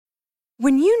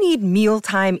When you need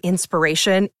mealtime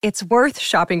inspiration, it's worth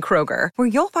shopping Kroger, where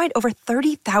you'll find over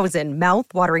 30,000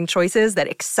 mouth-watering choices that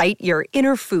excite your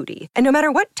inner foodie. And no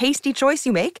matter what tasty choice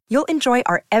you make, you'll enjoy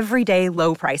our everyday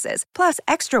low prices, plus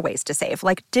extra ways to save,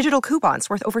 like digital coupons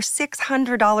worth over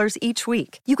 $600 each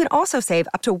week. You can also save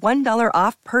up to $1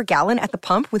 off per gallon at the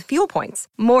pump with fuel points.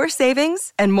 More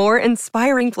savings and more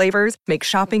inspiring flavors make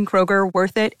shopping Kroger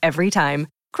worth it every time.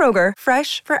 Kroger,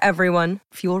 fresh for everyone.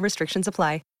 Fuel restrictions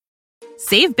apply.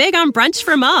 Save big on brunch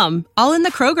for mom, all in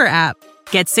the Kroger app.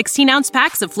 Get 16-ounce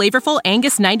packs of flavorful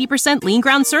Angus 90% lean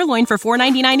ground sirloin for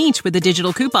 $4.99 each with a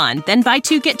digital coupon. Then buy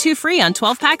 2, get 2 free on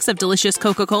 12 packs of delicious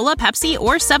Coca-Cola, Pepsi,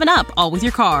 or 7-Up, all with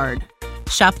your card.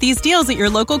 Shop these deals at your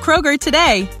local Kroger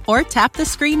today, or tap the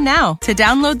screen now to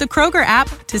download the Kroger app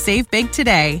to save big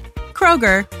today.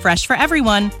 Kroger, fresh for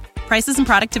everyone. Prices and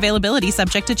product availability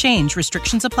subject to change.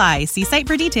 Restrictions apply. See site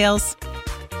for details.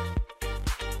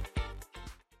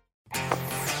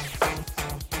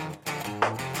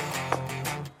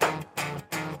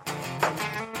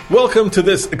 Welcome to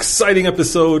this exciting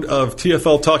episode of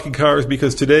TFL Talking Cars,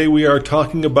 because today we are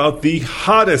talking about the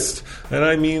hottest, and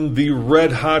I mean the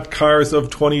red hot cars of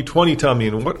 2020, Tommy.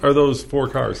 And what are those 4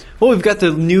 cars? Well, we've got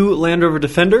the new Land Rover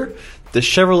Defender, the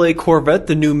Chevrolet Corvette,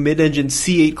 the new mid-engine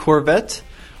C8 Corvette.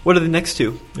 What are the next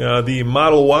 2? The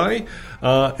Model Y,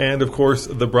 and of course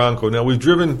the Bronco. Now, we've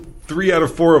driven 3 out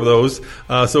of 4 of those,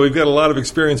 so we've got a lot of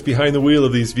experience behind the wheel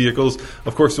of these vehicles.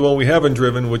 Of course, the one we haven't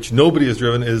driven, which nobody has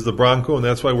driven, is the Bronco, and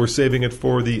that's why we're saving it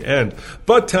for the end.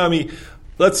 But, Tommy,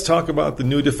 let's talk about the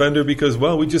new Defender, because,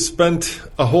 well, we just spent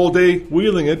a whole day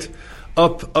wheeling it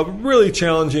up a really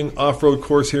challenging off-road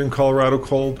course here in Colorado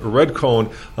called Red Cone.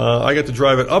 I got to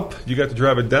drive it up, you got to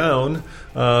drive it down,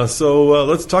 so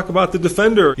let's talk about the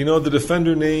Defender. You know, the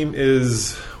Defender name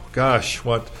is,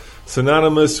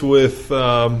 synonymous with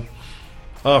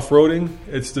off-roading.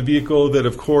 It's the vehicle that,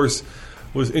 of course,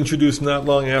 was introduced not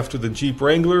long after the Jeep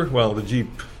Wrangler. Well, the Jeep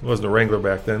wasn't a Wrangler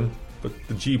back then, but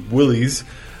the Jeep Willys.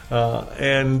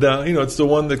 It's the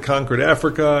one that conquered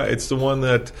Africa. It's the one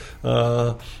that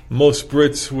most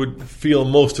Brits would feel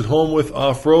most at home with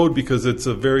off-road, because it's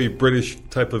a very British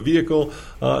type of vehicle.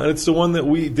 And it's the one that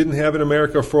we didn't have in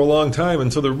America for a long time.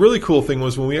 And so the really cool thing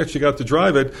was when we actually got to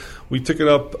drive it, we took it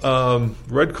up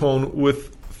Red Cone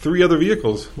with 3 other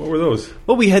vehicles. What were those?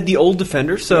 Well, we had the old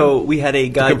Defender, so we had a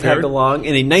guy tag along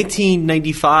in a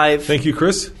 1995... Thank you,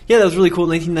 Chris. Yeah, that was really cool.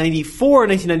 1994,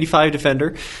 1995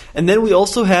 Defender. And then we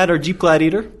also had our Jeep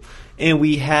Gladiator, and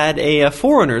we had a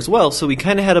 4Runner as well, so we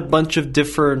kind of had a bunch of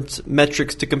different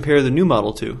metrics to compare the new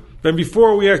model to. And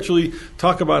before we actually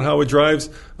talk about how it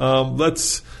drives,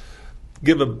 let's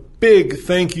give a big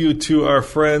thank you to our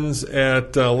friends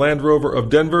at Land Rover of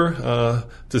Denver,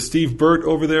 to Steve Burt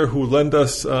over there, who lent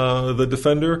us the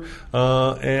Defender.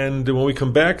 And when we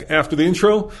come back after the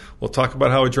intro, we'll talk about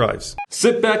how it drives.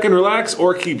 Sit back and relax,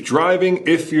 or keep driving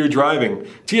if you're driving.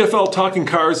 TFL Talking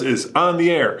Cars is on the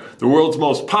air, the world's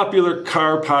most popular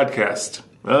car podcast.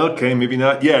 Okay, maybe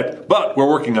not yet, but we're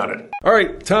working on it. All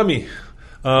right, Tommy,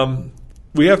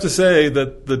 we have to say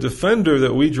that the Defender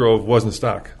that we drove wasn't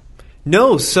stock.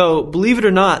 No, so believe it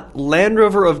or not, Land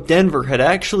Rover of Denver had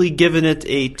actually given it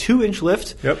a 2-inch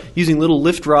lift using little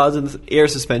lift rods and air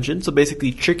suspension, so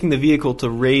basically tricking the vehicle to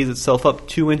raise itself up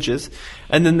 2 inches.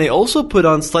 And then they also put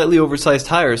on slightly oversized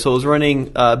tires, so it was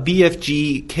running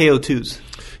BFG KO2s.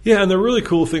 Yeah, and the really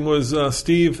cool thing was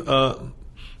Steve,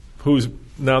 who's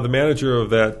now the manager of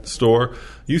that store,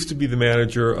 used to be the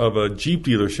manager of a Jeep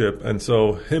dealership, and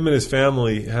so him and his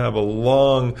family have a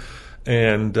long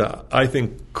and I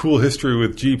think cool history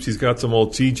with Jeeps. He's got some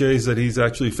old TJs that he's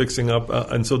actually fixing up,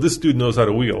 and so this dude knows how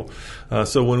to wheel.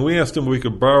 So when we asked him if we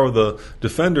could borrow the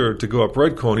Defender to go up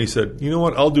Red Cone, he said, you know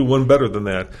what, I'll do one better than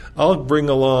that. I'll bring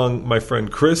along my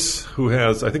friend Chris, who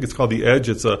has, I think it's called The Edge.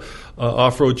 It's a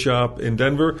off-road shop in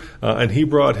Denver, and he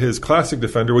brought his classic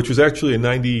Defender, which was actually a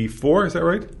 94, is that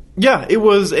right? Yeah, it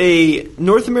was a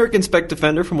North American spec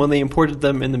Defender from when they imported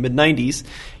them in the mid-90s,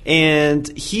 and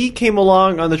he came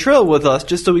along on the trail with us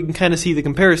just so we can kind of see the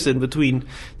comparison between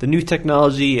the new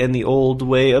technology and the old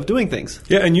way of doing things.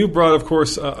 Yeah, and you brought, of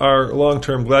course, our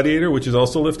long-term Gladiator, which is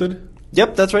also lifted.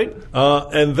 Yep, that's right.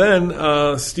 And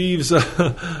then Steve's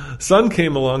son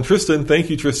came along, Tristan. Thank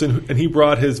you, Tristan. And he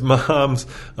brought his mom's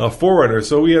 4Runner.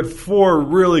 So we had 4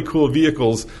 really cool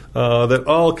vehicles that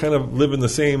all kind of live in the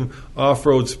same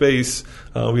off-road space.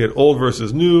 We had old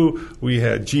versus new. We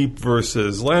had Jeep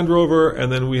versus Land Rover.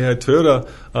 And then we had Toyota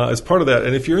as part of that.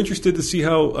 And if you're interested to see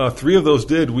how 3 of those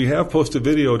did, we have posted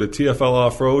video to TFL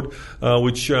Off-Road,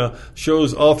 which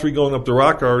shows all 3 going up the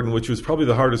Rock Garden, which was probably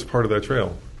the hardest part of that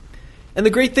trail. And the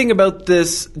great thing about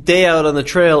this day out on the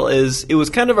trail is it was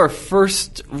kind of our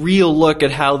first real look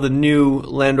at how the new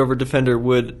Land Rover Defender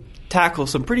would tackle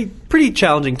some pretty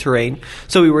challenging terrain.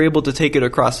 So we were able to take it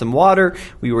across some water.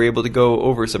 We were able to go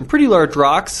over some pretty large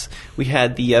rocks. We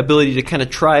had the ability to kind of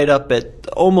try it up at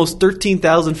almost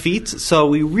 13,000 feet. So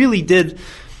we really did,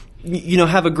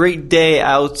 have a great day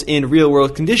out in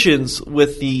real-world conditions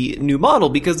with the new model,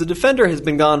 because the Defender has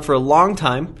been gone for a long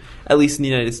time, at least in the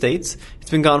United States. It's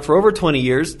been gone for over 20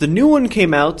 years. The new one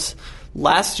came out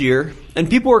last year, and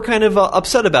people were kind of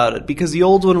upset about it because the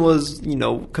old one was,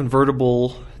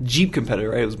 convertible Jeep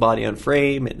competitor, right? It was body on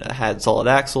frame, it had solid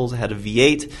axles, it had a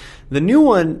V8. The new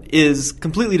one is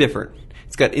completely different.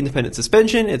 It's got independent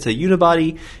suspension, it's a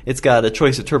unibody, it's got a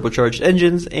choice of turbocharged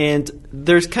engines, and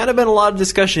there's kind of been a lot of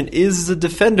discussion. Is the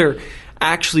Defender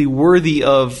actually worthy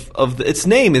of its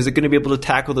name? Is it going to be able to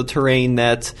tackle the terrain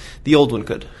that the old one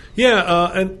could? Yeah,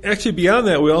 and actually beyond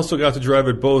that, we also got to drive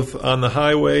it both on the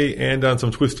highway and on some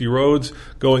twisty roads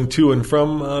going to and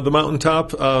from the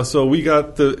mountaintop. So we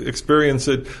got to experience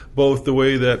it both the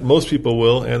way that most people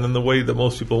will and then the way that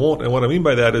most people won't. And what I mean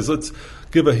by that is, let's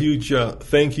give a huge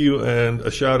thank you and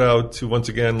a shout out to, once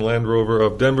again, Land Rover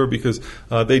of Denver, because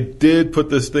they did put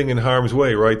this thing in harm's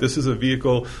way, right? This is a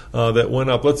vehicle that went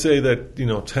up. Let's say that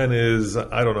 10 is,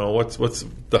 I don't know, what's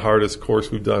the hardest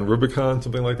course we've done? Rubicon,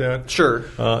 something like that? Sure.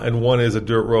 And 1 is a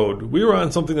dirt road. We were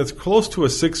on something that's close to a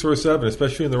 6 or a 7,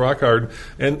 especially in the rock garden.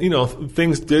 And,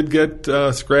 things did get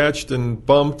scratched and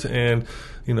bumped, and,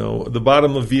 the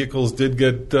bottom of vehicles did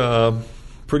get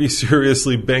pretty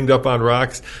seriously banged up on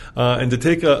rocks. And to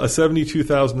take a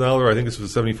 $72,000, I think this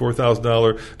was a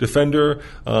 $74,000 Defender,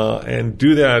 and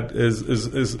do that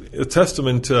is a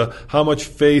testament to how much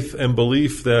faith and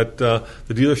belief that the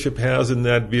dealership has in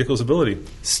that vehicle's ability.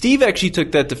 Steve actually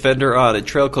took that Defender on a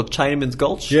trail called Chinaman's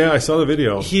Gulch. Yeah, I saw the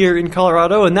video. Here in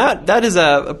Colorado, and that is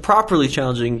a properly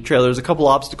challenging trail. There's a couple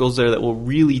obstacles there that will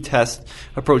really test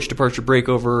approach, departure,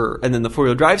 breakover, and then the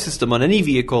four-wheel drive system on any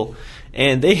vehicle.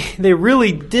 And they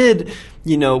really did,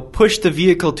 push the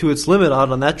vehicle to its limit out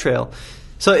on that trail.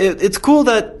 So it's cool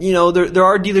that, there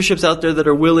are dealerships out there that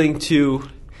are willing to,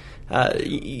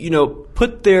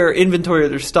 put their inventory or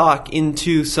their stock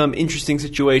into some interesting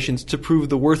situations to prove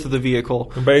the worth of the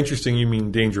vehicle. And by interesting, you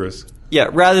mean dangerous. Yeah,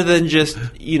 rather than just,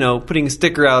 putting a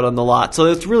sticker out on the lot. So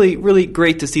it's really, really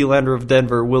great to see Land Rover of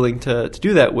Denver willing to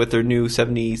do that with their new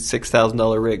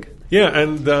 $76,000 rig. Yeah,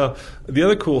 and the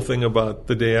other cool thing about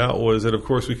the day out was that, of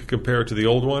course, we could compare it to the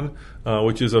old one,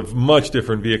 which is a much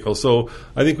different vehicle. So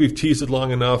I think we've teased it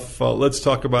long enough. Let's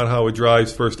talk about how it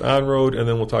drives first on-road, and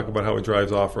then we'll talk about how it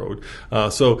drives off-road.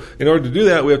 So in order to do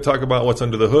that, we have to talk about what's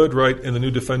under the hood, right? In the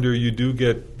new Defender, you do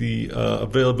get the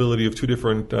availability of 2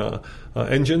 different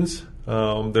engines.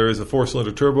 There is a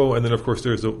 4-cylinder turbo, and then, of course,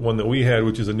 there's the one that we had,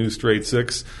 which is a new straight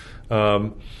 6.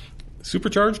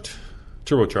 Supercharged?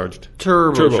 Turbocharged.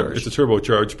 It's a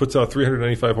turbocharged. Puts out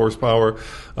 395 horsepower.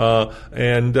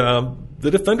 And the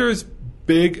Defender is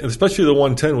big, especially the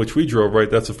 110, which we drove, right?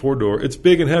 That's a 4-door. It's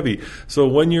big and heavy. So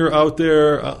when you're out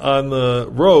there on the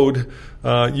road,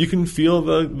 you can feel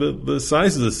the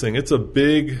size of this thing. It's a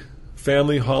big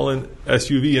family hauling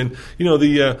SUV. And,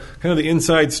 the kind of the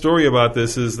inside story about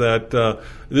this is that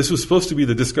this was supposed to be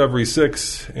the Discovery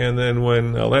 6. And then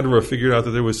when Land Rover figured out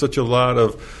that there was such a lot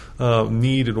of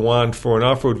need and want for an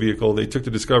off-road vehicle, they took the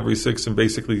Discovery 6 and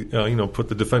basically, put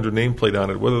the Defender nameplate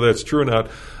on it. Whether that's true or not,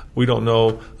 we don't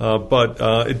know. But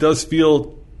it does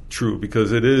feel true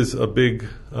because it is a big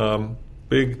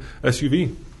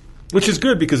SUV. Which is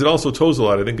good because it also tows a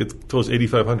lot. I think it tows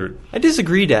 8,500. I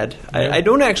disagree, Dad. Yeah. I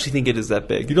don't actually think it is that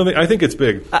big. You don't think? I think it's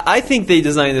big. I think they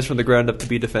designed this from the ground up to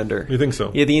be Defender. You think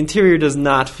so? Yeah, the interior does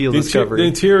not feel Discovery. The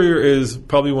interior is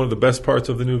probably one of the best parts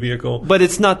of the new vehicle. But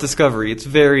it's not Discovery. It's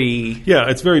very... Yeah,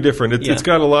 it's very different. It's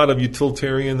got a lot of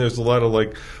utilitarian. There's a lot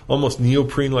of almost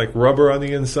neoprene-like rubber on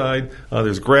the inside.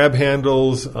 There's grab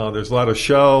handles. There's a lot of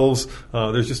shelves.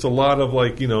 There's just a lot of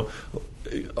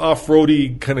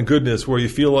off-roady kind of goodness where you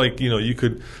feel like you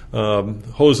could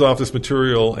hose off this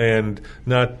material and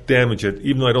not damage it,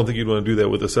 even though I don't think you'd want to do that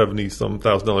with a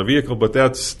 $70,000 vehicle, but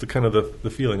that's the kind of the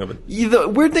feeling of it. The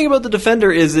weird thing about the Defender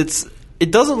is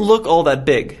it doesn't look all that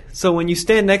big. So when you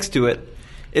stand next to it,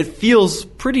 it feels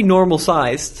pretty normal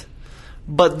sized.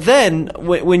 But then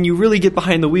when you really get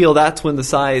behind the wheel, that's when the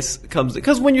size comes.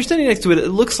 Because when you're standing next to it, it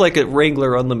looks like a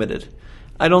Wrangler Unlimited.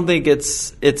 I don't think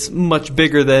it's much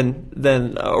bigger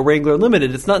than a Wrangler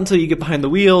Unlimited. It's not until you get behind the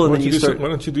wheel and then you start... Why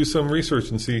don't you do some research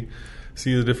and see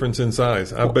the difference in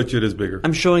size? I bet you it is bigger.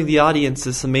 I'm showing the audience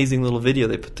this amazing little video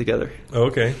they put together. Oh,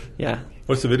 okay. Yeah.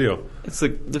 What's the video? It's the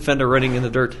Defender running in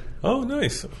the dirt. Oh,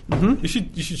 nice. Mm-hmm. You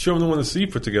should show them the one that Steve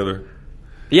put together.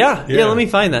 Yeah, let me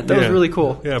find that. That was really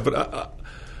cool. Yeah, but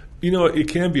it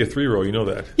can be a 3-row. You know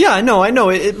that. Yeah, I know.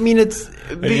 It's and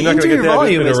you're not going to get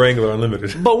that in a Wrangler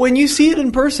Unlimited. But when you see it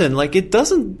in person, it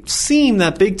doesn't seem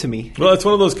that big to me. Well, it's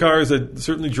one of those cars that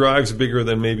certainly drives bigger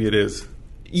than maybe it is.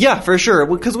 Yeah, for sure.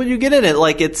 Because when you get in it,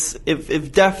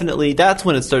 if definitely, that's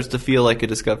when it starts to feel like a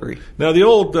Discovery. Now, the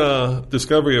old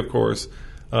Discovery, of course,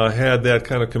 had that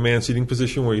kind of command seating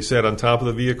position where you sat on top of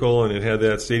the vehicle and it had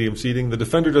that stadium seating. The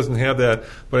Defender doesn't have that,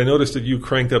 but I noticed that you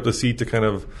cranked up the seat to kind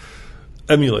of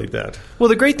emulate that. Well,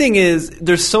 the great thing is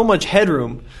there's so much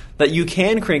headroom that you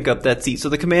can crank up that seat. So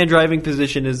the command driving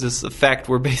position is this effect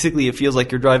where basically it feels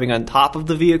like you're driving on top of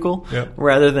the vehicle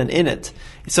rather than in it.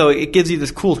 So it gives you this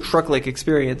cool truck-like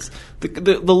experience.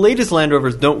 The latest Land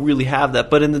Rovers don't really have that,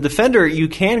 but in the Defender you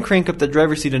can crank up the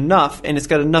driver's seat enough, and it's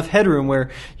got enough headroom where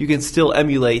you can still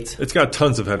emulate. It's got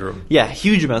tons of headroom. Yeah,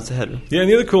 huge amounts of headroom. Yeah, and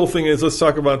the other cool thing is, let's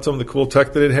talk about some of the cool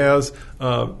tech that it has.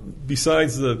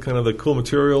 Besides the kind of the cool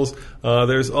materials,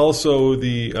 there's also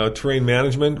the terrain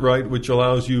management, right, which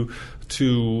allows you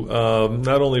to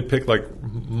not only pick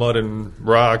mud and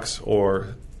rocks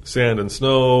or sand and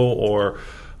snow or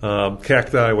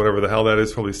cacti, whatever the hell that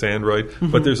is, probably sand, right?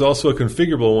 Mm-hmm. But there's also a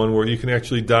configurable one where you can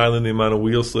actually dial in the amount of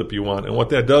wheel slip you want. And what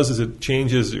that does is it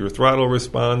changes your throttle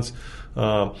response.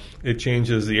 It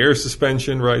changes the air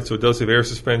suspension, right? So it does have air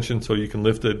suspension, so you can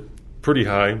lift it pretty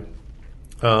high.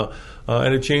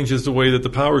 And it changes the way that the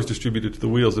power is distributed to the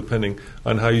wheels depending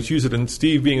on how you choose it. And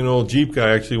Steve, being an old Jeep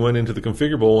guy, actually went into the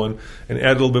configurable one and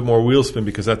added a little bit more wheel spin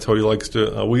because that's how he likes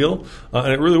to wheel.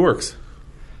 And it really works.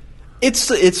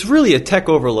 It's really a tech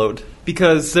overload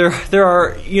because there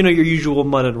are your usual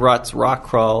mud and ruts, rock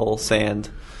crawl, sand,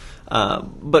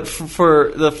 but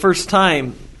for the first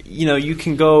time, you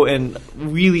can go and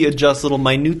really adjust little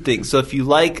minute things. So if you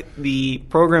like the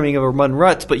programming of a mud and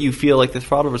ruts, but you feel like the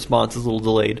throttle response is a little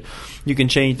delayed, you can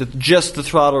change just the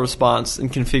throttle response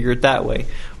and configure it that way,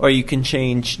 or you can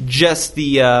change just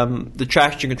the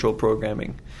traction control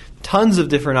programming. Tons of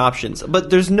different options,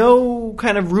 but there's no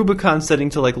kind of Rubicon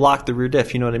setting to lock the rear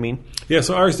diff. You know what I mean? Yeah.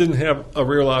 So ours didn't have a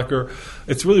rear locker.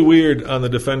 It's really weird on the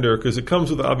Defender because it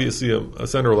comes with obviously a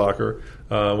center locker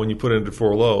when you put it into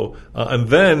 4-low, and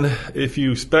then if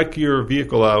you spec your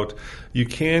vehicle out, you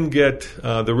can get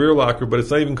the rear locker, but it's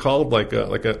not even called like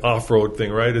an off-road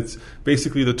thing, right? It's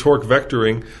basically the torque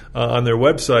vectoring on their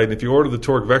website. And if you order the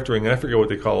torque vectoring, I forget what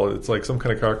they call it. It's like some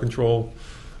kind of car control.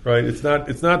 Right, it's not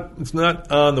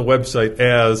on the website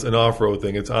as an off-road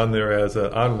thing. It's on there as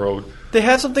an on-road. They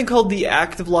have something called the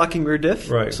active locking rear diff.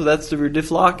 Right. So that's the rear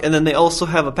diff lock, and then they also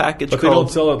have a package. But they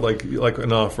don't sell it like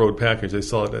an off-road package. They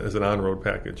sell it as an on-road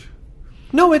package.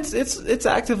 No, it's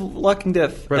active locking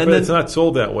diff. Right, but it's not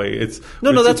sold that way. That's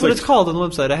what it's called on the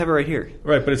website. I have it right here.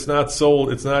 Right, but it's not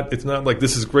sold. It's not like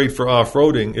this is great for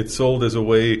off-roading. It's sold as a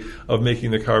way of making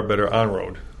the car better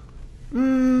on-road.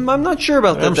 I'm not sure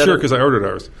about that. I'm sure because I ordered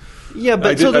ours. Yeah,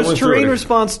 but so there's terrain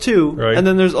response too, right. And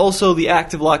then there's also the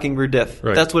active locking rear diff.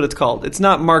 Right. That's what it's called. It's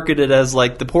not marketed as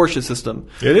the Porsche system.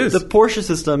 It is. The Porsche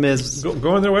system is...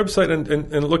 Go on their website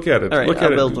and look at it. All right, look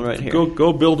I'll build one right here.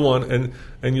 Go build one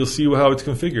and you'll see how it's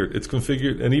configured. It's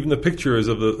configured, and even the pictures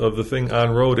of the thing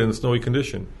on road in a snowy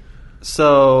condition.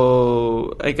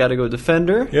 So I got to go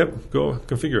Defender. Yep, go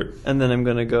configure it. And then I'm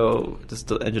going to go,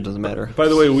 the engine doesn't matter. By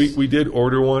the way, we did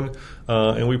order one,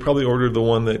 and we probably ordered the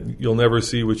one that you'll never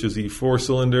see, which is the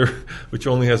 4-cylinder, which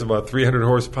only has about 300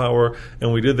 horsepower.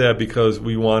 And we did that because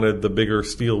we wanted the bigger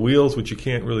steel wheels, which you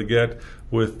can't really get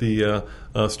with the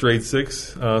straight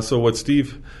 6. So what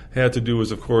Steve had to do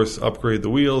was, of course, upgrade the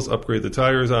wheels, upgrade the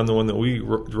tires on the one that we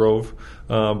drove.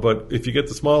 But if you get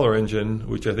the smaller engine,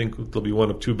 which I think there'll be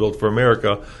one of 2 built for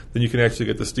America, then you can actually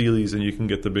get the Steelies and you can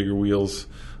get the bigger wheels.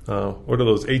 What are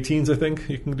those, 18s, I think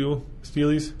you can do,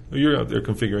 Steelies? You're out there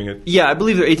configuring it. Yeah, I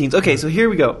believe they're 18s. Okay, so here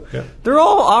we go. Yeah. They're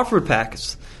all off-road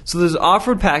packs. So there's an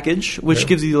off-road package, which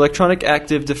gives you the electronic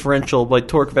active differential by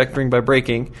torque vectoring by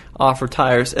braking, off-road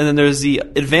tires, and then there's the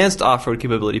advanced off-road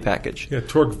capability package. Yeah,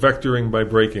 torque vectoring by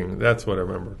braking. That's what I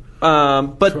remember.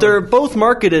 But they're both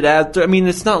marketed as,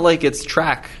 it's not like it's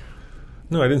track.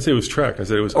 No, I didn't say it was track. I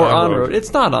said it was or on-road.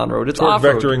 It's not on-road. It's torque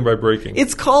off-road. Vectoring by braking.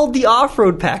 It's called the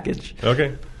off-road package.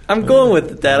 Okay. I'm going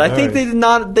with that. I think they did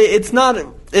not. It's not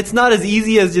as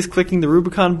easy as just clicking the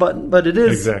Rubicon button, but it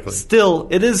is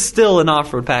still an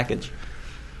off-road package.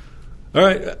 All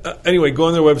right. Anyway, go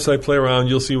on their website, play around.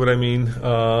 You'll see what I mean.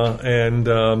 So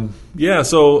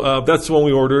that's the one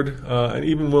we ordered. And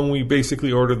even when we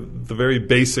basically ordered the very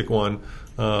basic one,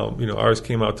 Ours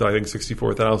came out to, I think,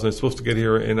 $64,000. It's supposed to get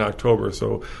here in October.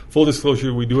 So full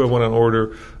disclosure, we do have one on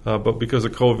order, but because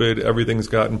of COVID, everything's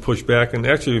gotten pushed back. And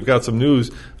actually, we've got some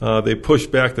news. They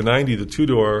pushed back the 90, the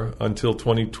two-door, until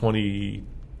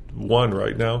 2021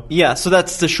 right now. Yeah, so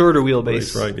that's the shorter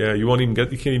wheelbase. Right. Yeah, you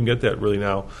can't even get that really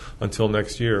now until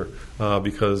next year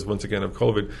because once again of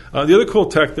COVID. The other cool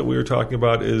tech that we were talking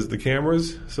about is the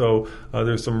cameras. So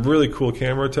there's some really cool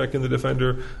camera tech in the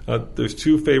Defender. There's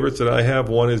two favorites that I have.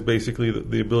 One is basically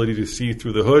the ability to see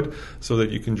through the hood so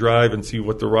that you can drive and see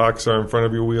what the rocks are in front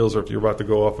of your wheels or if you're about to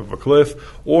go off of a cliff.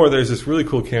 Or there's this really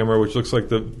cool camera which looks like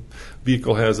the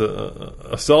vehicle has a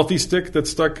selfie stick that's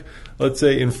stuck, let's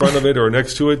say, in front of it or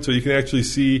next to it, so you can actually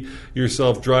see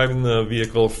yourself driving the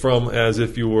vehicle from as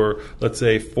if you were, let's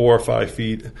say, 4 or 5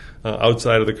 feet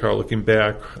outside of the car looking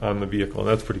back on the vehicle, and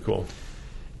that's pretty cool.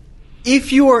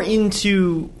 If you are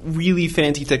into really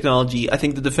fancy technology, I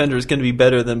think the Defender is going to be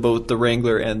better than both the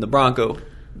Wrangler and the Bronco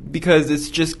because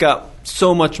it's just got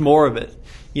so much more of it.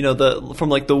 From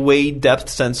like the wade depth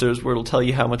sensors where it'll tell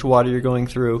you how much water you're going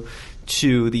through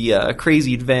to the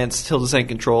crazy advanced hill-descent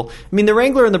control. I mean, the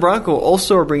Wrangler and the Bronco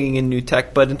also are bringing in new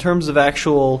tech, but in terms of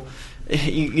actual,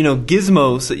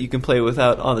 gizmos that you can play with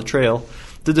out on the trail,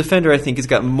 the Defender, I think, has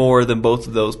got more than both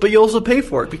of those. But you also pay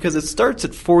for it because it starts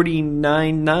at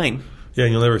 $49,900. Yeah,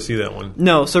 and you'll never see that one.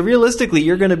 No, so realistically,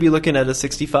 you're going to be looking at a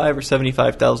 $65,000 or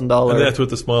 $75,000. And that's with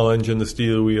the small engine, the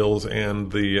steel wheels,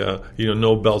 and the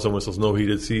no bells and whistles, no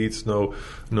heated seats, no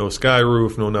sky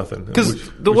roof, no nothing. Which is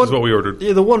what we ordered.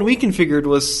 Yeah, the one we configured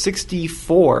was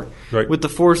 $64,000 right, with the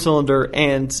 4-cylinder,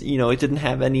 and it didn't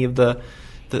have any of the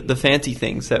fancy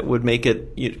things that would make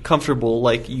it comfortable,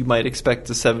 like you might expect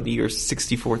a $70,000 or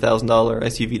 $64,000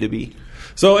 SUV to be.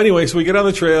 So anyway, we get on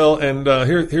the trail, and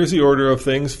here's the order of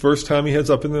things. First, Tommy heads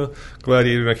up in the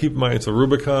Gladiator. Now, keep in mind, it's a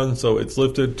Rubicon, so it's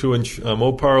lifted 2-inch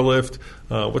Mopar lift.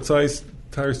 What size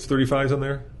tires? 35s on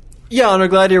there? Yeah, on our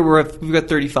Gladiator, we've got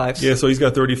 35s. Yeah, so he's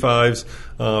got 35s.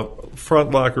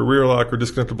 Front locker, rear locker,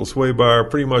 disconnectable sway bar,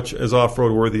 pretty much as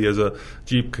off-road worthy as a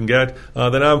Jeep can get.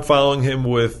 Then I'm following him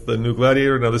with the new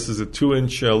Gladiator. Now, this is a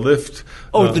 2-inch lift.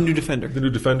 The new Defender. The new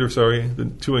Defender, sorry. The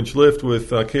 2-inch lift with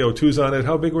KO2s on it.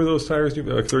 How big were those tires?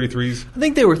 Like 33s? I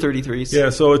think they were 33s. Yeah,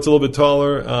 so it's a little bit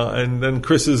taller. And then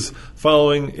Chris is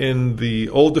following in the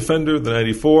old Defender, the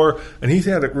 94. And he's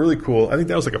had it really cool. I think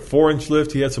that was like a 4-inch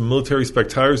lift. He had some military spec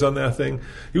tires on that thing.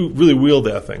 He really wheeled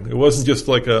that thing. It wasn't just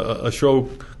like a show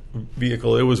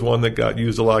vehicle. It was one that got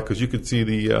used a lot because you could see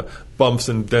the bumps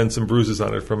and dents and bruises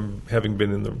on it from having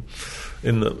been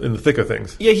in the thick of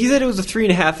things. Yeah, he said it was a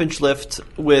 3.5-inch lift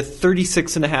with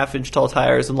 36.5-inch tall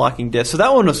tires and locking discs. So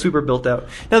that one was super built out.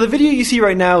 Now the video you see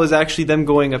right now is actually them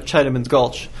going up Chidaman's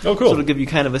Gulch. Oh, cool! So it'll give you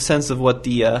kind of a sense of what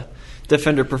the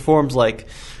Defender performs like.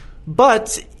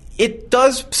 But it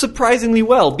does surprisingly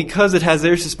well because it has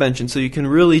air suspension, so you can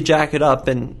really jack it up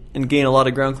and gain a lot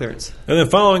of ground clearance. And then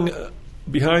following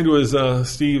behind was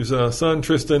Steve's son,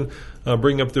 Tristan,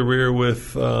 bringing up the rear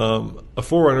with a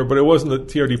 4Runner, but it wasn't a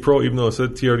TRD Pro, even though it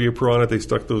said TRD Pro on it. They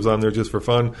stuck those on there just for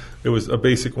fun. It was a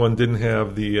basic one, didn't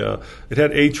have the it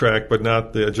had A-Track, but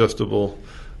not the adjustable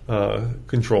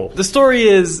control. The story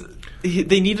is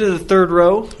they needed a third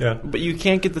row, yeah, but you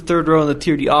can't get the third row in the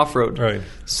TRD off-road. Right.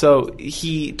 So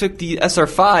he took the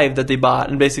SR5 that they bought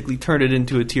and basically turned it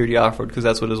into a TRD off-road because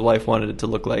that's what his wife wanted it to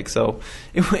look like. So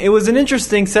it was an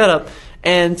interesting setup.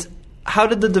 And how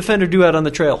did the Defender do out on the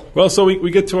trail? Well, so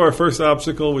we get to our first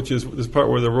obstacle, which is this part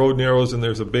where the road narrows and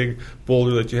there's a big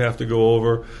boulder that you have to go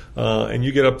over. And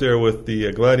you get up there with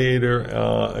the Gladiator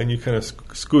and you kind of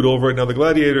scoot over it. Now, the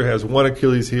Gladiator has one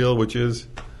Achilles heel, which is...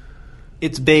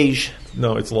 It's beige.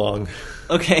 No, it's long.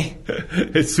 Okay.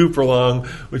 It's super long,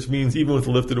 which means even with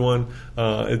the lifted one,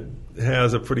 it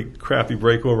has a pretty crappy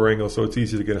breakover angle, so it's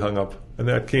easy to get hung up. And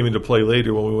that came into play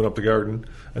later when we went up the garden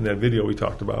and that video we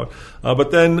talked about. But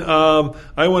then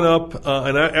I went up,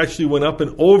 and I actually went up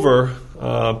and over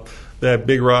that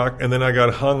big rock, and then I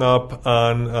got hung up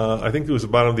on, I think it was the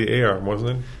bottom of the A-arm,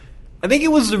 wasn't it? I think it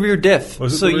was the rear diff.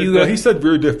 Was it so well, he said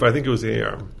rear diff, but I think it was the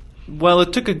A-arm. Well,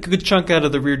 it took a good chunk out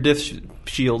of the rear diff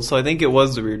shield, so I think it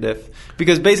was the rear diff.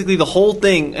 Because basically the whole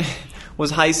thing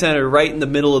was high-centered right in the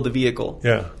middle of the vehicle.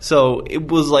 Yeah. So it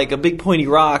was like a big pointy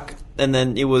rock, and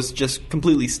then it was just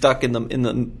completely stuck in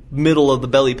the middle of the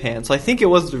belly pan. So I think it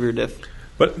was the rear diff.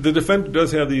 But the Defender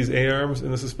does have these A-arms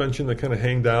in the suspension that kind of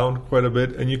hang down quite a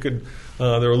bit, and you could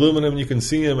they're aluminum, you can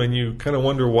see them, and you kind of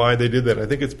wonder why they did that. I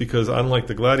think it's because, unlike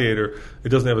the Gladiator, it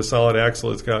doesn't have a solid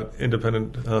axle. It's got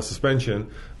independent suspension,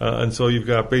 and so you've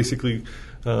got basically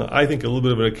I think, a little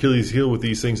bit of an Achilles heel with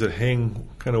these things that hang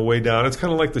kind of way down. It's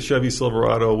kind of like the Chevy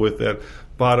Silverado with that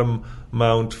bottom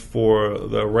mount for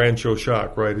the Rancho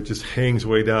shock, right? It just hangs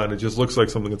way down. It just looks like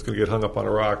something that's going to get hung up on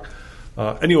a rock.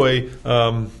 Anyway,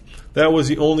 that was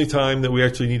the only time that we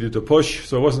actually needed to push,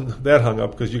 so it wasn't that hung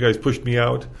up because you guys pushed me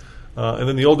out. And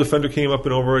then the old Defender came up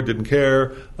and over it, didn't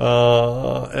care.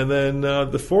 And then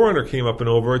the 4Runner came up and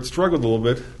over it, struggled a little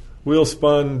bit. Wheels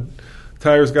spun,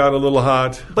 tires got a little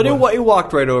hot. But it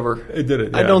walked right over. It did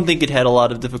it, yeah. I don't think it had a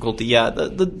lot of difficulty. Yeah,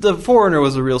 the 4Runner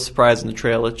was a real surprise in the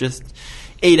trail. It just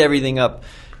ate everything up.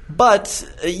 But,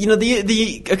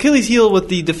 the Achilles heel with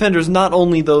the Defender is not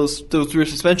only those rear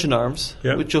suspension arms,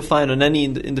 which you'll find on any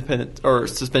independent or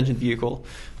suspension vehicle,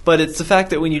 but it's the fact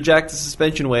that when you jack the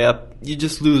suspension way up, you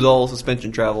just lose all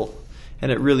suspension travel,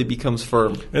 and it really becomes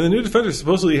firm. And the new Defenders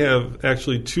supposedly have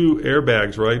actually 2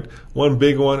 airbags, right? One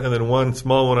big one and then one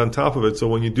small one on top of it. So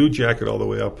when you do jack it all the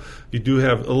way up, you do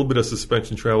have a little bit of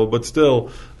suspension travel. But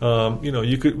still,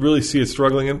 you could really see it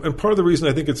struggling. And part of the reason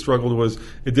I think it struggled was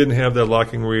it didn't have that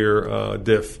locking rear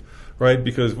diff, right?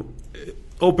 Because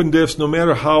open diffs, no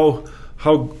matter how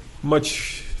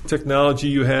much technology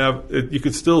you have, you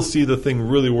could still see the thing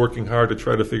really working hard to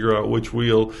try to figure out which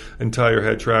wheel and tire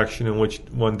had traction and which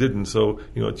one didn't. So,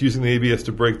 it's using the ABS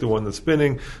to brake the one that's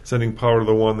spinning, sending power to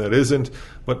the one that isn't.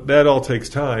 But that all takes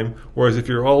time, whereas if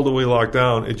you're all the way locked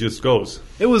down, it just goes.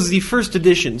 It was the first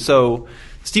edition, so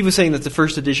Steve was saying that the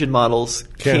first edition models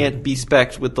can't be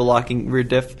spec'd with the locking rear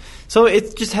diff. So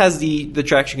it just has the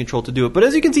traction control to do it. But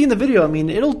as you can see in the video, I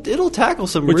mean, it'll tackle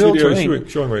some real terrain. Which video are you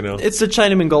showing right now? It's the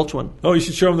Chinaman Gulch one. Oh, you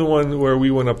should show them the one where we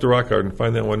went up to Rock Garden.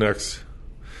 Find that one next.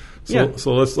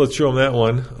 So let's show them that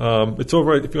one. It's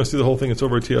over. If you want to see the whole thing, it's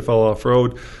over at TFL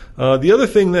Off-Road. The other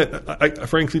thing that I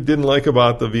frankly didn't like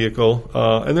about the vehicle,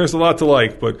 and there's a lot to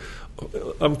like, but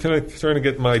I'm kind of trying to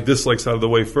get my dislikes out of the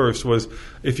way first, was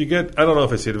if you get, I don't know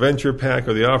if it's the Adventure Pack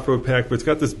or the Off-Road Pack, but it's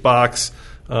got this box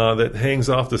that hangs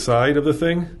off the side of the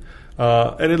thing.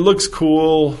 And it looks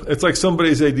cool. It's like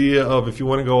somebody's idea of, if you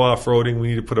want to go off-roading, we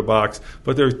need to put a box.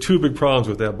 But there are 2 big problems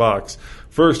with that box.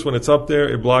 First, when it's up there,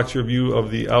 it blocks your view of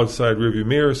the outside rearview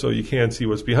mirror, so you can't see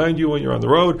what's behind you when you're on the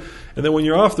road. And then when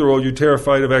you're off the road, you're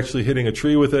terrified of actually hitting a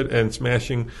tree with it and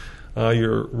smashing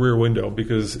your rear window,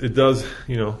 because it does,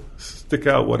 stick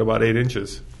out, about 8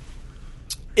 inches.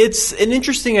 It's an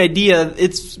interesting idea.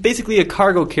 It's basically a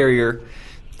cargo carrier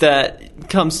that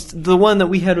comes. The one that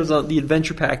we had was on the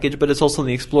Adventure package, but it's also in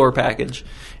the Explorer package.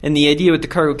 And the idea with the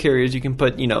cargo carrier is you can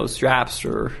put, straps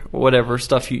or whatever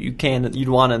stuff you'd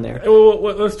want in there. Well,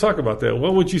 let's talk about that.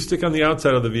 What would you stick on the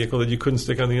outside of the vehicle that you couldn't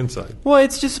stick on the inside? Well,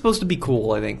 it's just supposed to be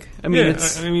cool, I think. I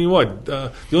mean, what?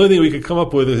 The only thing we could come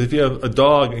up with is if you have a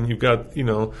dog and you've got,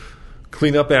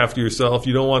 clean up after yourself.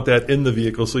 You don't want that in the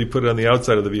vehicle, so you put it on the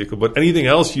outside of the vehicle. But anything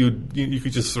else you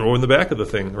could just throw in the back of the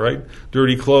thing, right?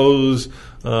 Dirty clothes,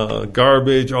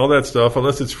 garbage, all that stuff.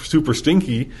 Unless it's super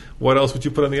stinky, what else would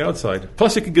you put on the outside?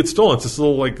 Plus, it could get stolen. It's this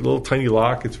little tiny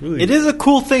lock. It is a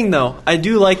cool thing, though. I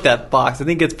do like that box. I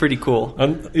think it's pretty cool.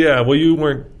 Well, you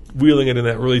weren't wheeling it in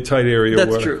that really tight area.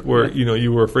 That's true. Where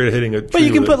you were afraid of hitting a tree. But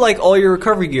you can put all your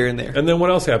recovery gear in there. And then what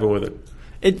else happened with it?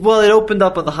 It opened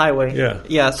up on the highway.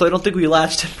 Yeah, so I don't think we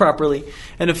latched it properly,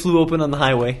 and it flew open on the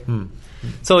highway.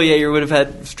 So, you would have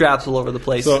had straps all over the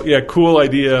place. So, cool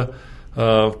idea,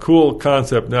 cool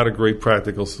concept, not a great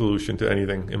practical solution to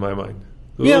anything in my mind.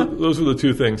 Those were the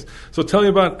 2 things. So tell me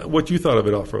about what you thought of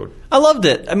it off-road. I loved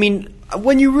it. I mean,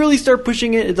 when you really start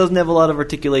pushing it, it doesn't have a lot of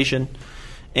articulation.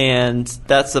 And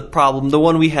that's a problem. The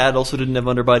one we had also didn't have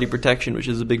underbody protection, which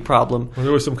is a big problem. Well,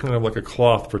 there was some kind of like a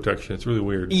cloth protection. It's really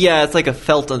weird. Yeah, it's like a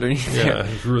felt underneath there. Yeah,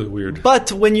 it's really weird.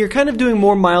 But when you're kind of doing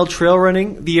more mild trail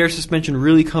running, the air suspension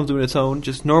really comes to its own.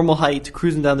 Just normal height,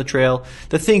 cruising down the trail.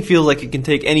 The thing feels like it can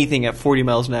take anything at 40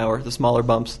 miles an hour, the smaller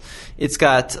bumps. It's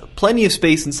got plenty of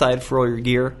space inside for all your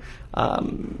gear.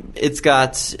 It's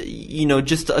got,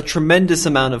 just a tremendous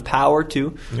amount of power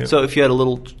too. Yep. So if you had a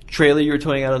little trailer you were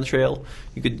towing out on the trail,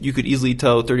 you could easily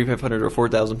tow 3,500 or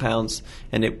 4,000 pounds,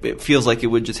 and it feels like it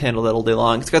would just handle that all day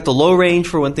long. It's got the low range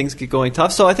for when things get going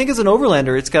tough. So I think as an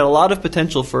overlander, it's got a lot of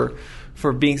potential for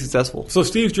being successful. So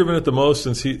Steve's driven it the most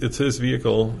since it's his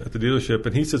vehicle at the dealership,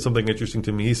 and he said something interesting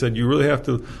to me. He said you really have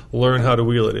to learn how to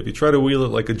wheel it. If you try to wheel it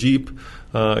like a Jeep,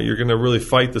 you're going to really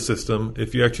fight the system.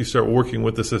 If you actually start working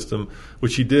with the system,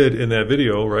 which he did in that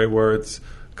video, right, where it's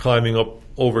climbing up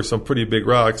over some pretty big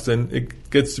rocks, then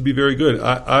it gets to be very good.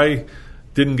 I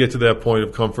didn't get to that point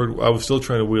of comfort. I was still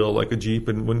trying to wheel like a Jeep,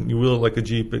 and when you wheel it like a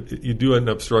Jeep, you do end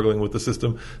up struggling with the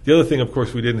system. The other thing, of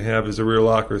course, we didn't have is a rear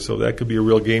locker, so that could be a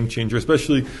real game changer,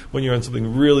 especially when you're on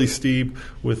something really steep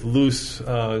with loose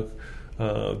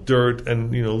dirt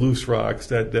and loose rocks,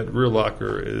 that rear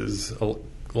locker is a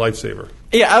lifesaver.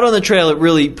 Yeah, out on the trail, it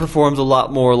really performs a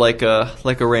lot more like a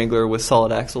Wrangler with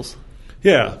solid axles.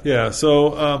 Yeah.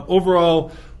 So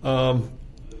overall,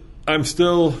 I'm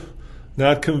still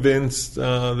not convinced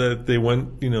that they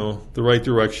went the right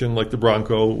direction, like the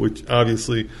Bronco, which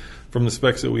obviously from the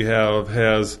specs that we have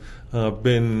has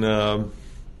been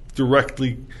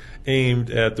directly aimed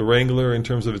at the Wrangler in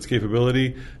terms of its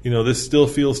capability. This still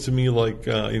feels to me like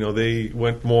they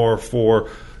went more for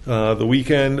the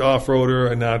weekend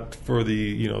off-roader and not for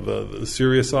the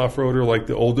serious off-roader like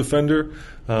the old Defender.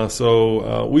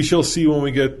 So we shall see when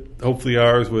we get hopefully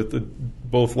ours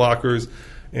with both lockers,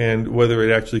 and whether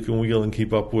it actually can wheel and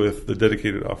keep up with the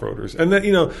dedicated off-roaders. And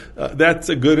that, that's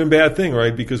a good and bad thing,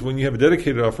 right? Because when you have a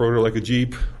dedicated off-roader like a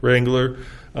Jeep Wrangler,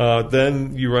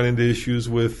 then you run into issues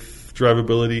with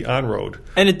drivability on road.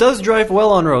 And it does drive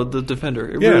well on road, the Defender.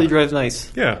 It really drives nice.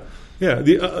 Yeah.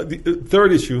 The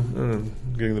third issue,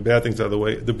 getting the bad things out of the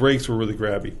way, the brakes were really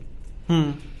grabby.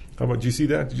 How about, did you see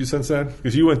that? Did you sense that?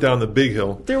 Because you went down the big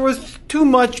hill. There was too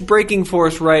much braking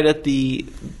force right at the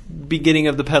beginning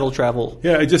of the pedal travel.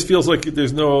 Yeah, it just feels like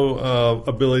there's no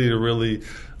ability to really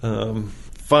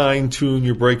fine-tune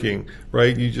your braking,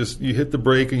 right? You hit the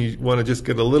brake and you want to just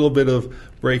get a little bit of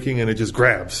braking and it just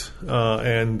grabs.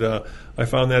 And I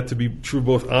found that to be true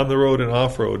both on the road and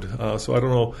off-road. So I don't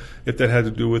know if that had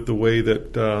to do with the way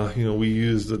that we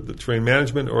use the terrain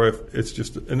management, or if it's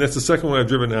just, and that's the second one I've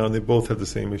driven now, and they both have the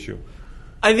same issue.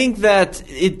 I think that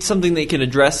it's something they can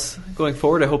address going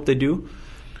forward. I hope they do.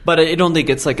 But I don't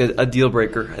think it's like a deal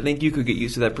breaker. I think you could get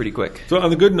used to that pretty quick. So on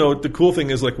the good note, the cool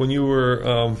thing is, like, when you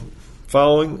were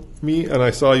following me and I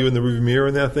saw you in the rearview mirror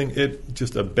in that thing, it's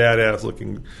just a badass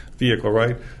looking vehicle,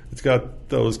 right? It's got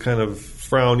those kind of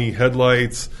frowny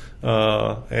headlights,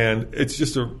 and it's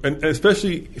just and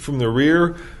especially from the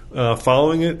rear,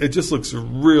 following it just looks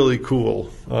really cool.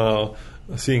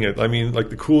 Seeing it, I mean, like,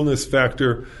 the coolness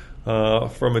factor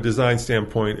from a design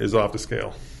standpoint is off the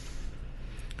scale.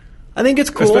 I think it's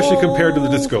cool, especially compared to the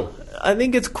Disco. I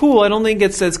think it's cool. I don't think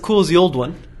it's as cool as the old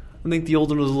one. I think the old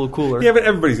one was a little cooler. Yeah, but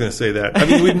everybody's going to say that. I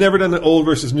mean, we've never done an old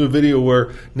versus new video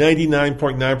where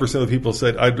 99.9% of the people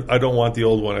said, I don't want the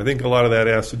old one. I think a lot of that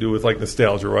has to do with, like,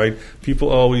 nostalgia, right? People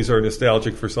always are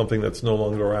nostalgic for something that's no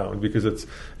longer around because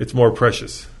it's more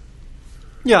precious.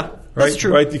 Yeah, that's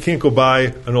true. Right? You can't go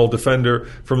buy an old Defender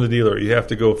from the dealer. You have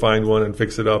to go find one and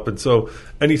fix it up. And so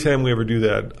anytime we ever do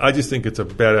that, I just think it's a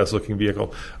badass looking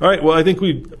vehicle. All right, well, I think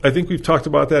we've talked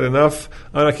about that enough.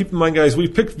 Keep in mind, guys,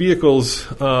 we've picked vehicles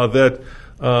that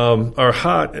are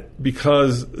hot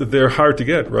because they're hard to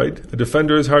get, right? A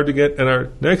Defender is hard to get, and our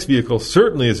next vehicle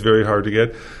certainly is very hard to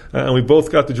get. And we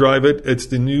both got to drive it. It's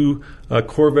the new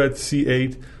Corvette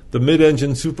C8, the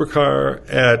mid-engine supercar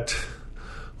at,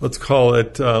 let's call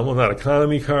it, not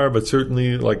economy car, but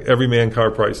certainly like everyman car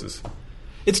prices.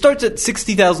 It starts at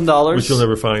 $60,000. Which you'll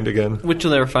never find again. Which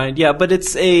you'll never find, yeah. But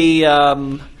it's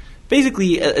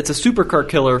basically, it's a supercar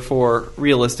killer for,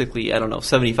 realistically, I don't know,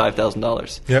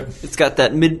 $75,000. Yep. It's got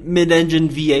that mid-engine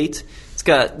V8. It's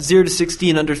got 0 to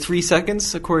 60 in under 3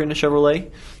 seconds, according to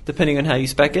Chevrolet, depending on how you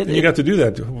spec it. And you got to do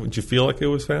that. Did you feel like it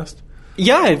was fast?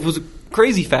 Yeah, it was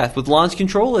crazy fast. With launch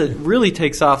control, it really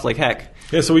takes off like heck.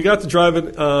 Yeah, so we got to drive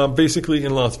it basically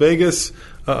in Las Vegas,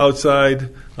 outside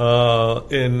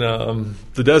in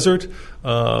the desert.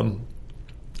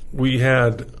 We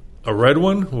had a red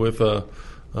one with a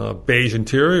beige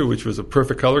interior, which was a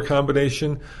perfect color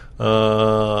combination.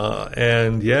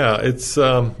 And yeah, it's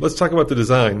let's talk about the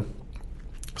design.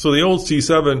 So the old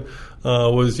C7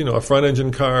 was, a front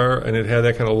engine car, and it had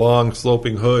that kind of long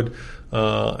sloping hood,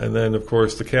 and then of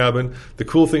course the cabin. The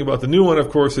cool thing about the new one, of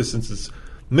course, is since it's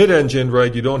mid-engine,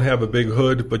 right, you don't have a big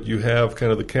hood, but you have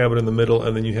kind of the cabin in the middle,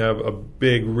 and then you have a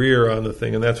big rear on the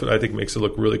thing, and that's what I think makes it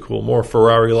look really cool, more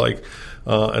Ferrari-like,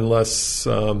 and less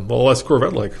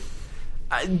Corvette-like.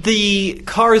 The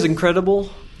car is incredible.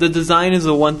 The design is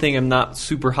the one thing I'm not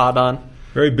super hot on.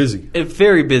 Very busy.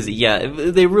 Very busy, yeah.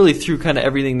 They really threw kind of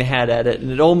everything they had at it,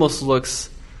 and it almost looks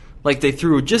like they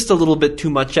threw just a little bit too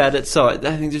much at it, so I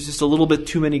think there's just a little bit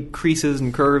too many creases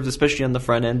and curves, especially on the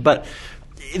front end, but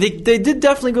they did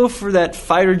definitely go for that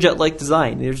fighter jet-like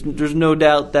design. There's no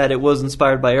doubt that it was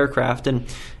inspired by aircraft, and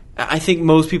I think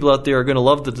most people out there are going to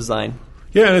love the design.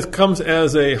 Yeah, and it comes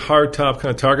as a hard top,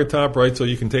 kind of target top, right? So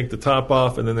you can take the top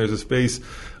off, and then there's a space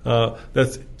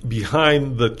that's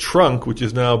behind the trunk, which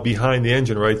is now behind the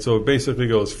engine, right? So it basically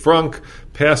goes front,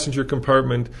 passenger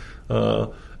compartment,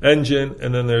 engine,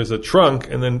 and then there's a trunk,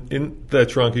 and then in that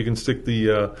trunk you can stick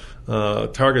the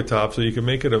target top, so you can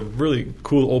make it a really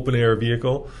cool open-air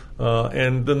vehicle.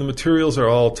 And then the materials are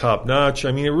all top-notch.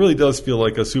 I mean, it really does feel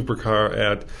like a supercar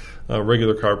at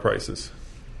regular car prices.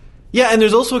 Yeah, and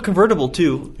there's also a convertible,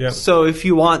 too. Yeah. So if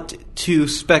you want to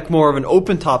spec more of an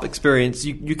open-top experience,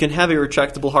 you can have a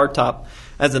retractable hardtop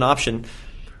as an option.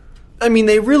 I mean,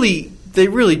 they really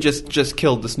just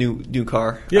killed this new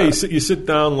car. Yeah, you sit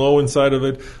down low inside of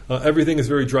it. Everything is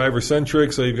very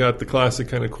driver-centric, so you've got the classic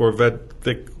kind of Corvette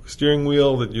thick steering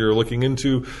wheel that you're looking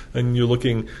into, and you're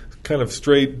looking kind of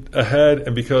straight ahead,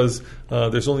 and because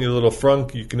there's only a little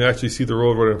frunk, you can actually see the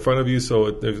road right in front of you,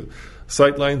 so there's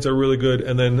sight lines are really good.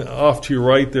 And then off to your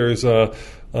right, there's a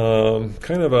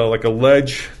kind of like a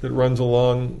ledge that runs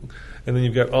along, and then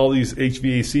you've got all these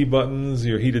HVAC buttons,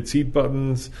 your heated seat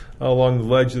buttons along the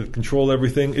ledge that control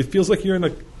everything. It feels like you're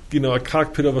in a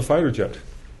cockpit of a fighter jet.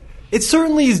 It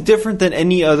certainly is different than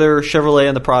any other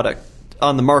Chevrolet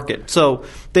on the market. So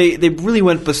they really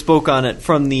went bespoke on it,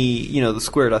 from the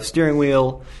squared off steering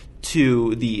wheel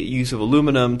to the use of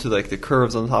aluminum to like the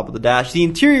curves on the top of the dash. The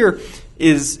interior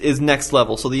is next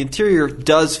level. So the interior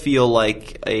does feel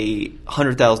like a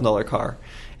 $100,000 car.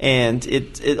 And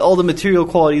it all the material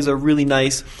qualities are really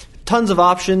nice. Tons of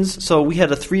options. So we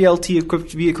had a 3LT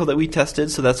equipped vehicle that we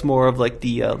tested, so that's more of like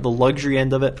the luxury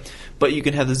end of it. But you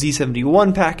can have the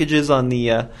Z71 packages on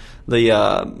the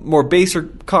more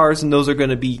basic cars, and those are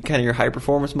going to be kind of your high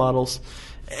performance models.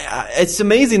 It's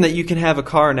amazing that you can have a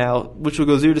car now which will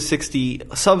go 0 to 60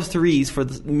 sub 3s for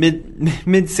the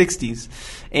mid 60s,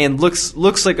 and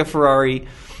looks like a Ferrari,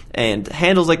 and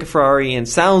handles like a Ferrari, and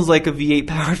sounds like a V8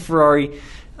 powered Ferrari.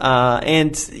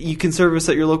 And you can service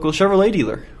at your local Chevrolet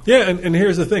dealer. Yeah, and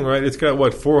here's the thing, right? It's got,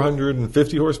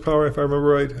 450 horsepower, if I remember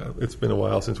right? It's been a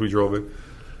while since we drove it.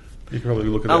 You can probably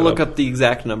look at that. I'll look up the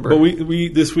exact number. But we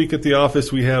this week at the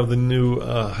office, we have the new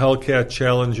Hellcat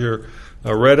Challenger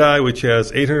Red Eye, which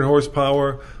has 800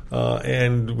 horsepower.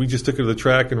 And we just took it to the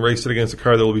track and raced it against a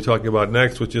car that we'll be talking about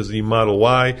next, which is the Model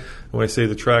Y. And when I say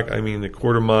the track, I mean the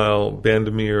quarter-mile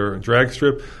Bandimere drag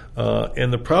strip.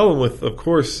 And the problem with, of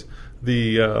course,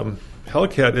 the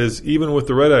Hellcat is, even with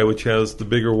the Red Eye, which has the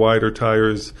bigger, wider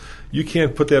tires, you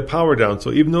can't put that power down.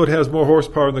 So even though it has more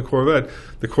horsepower than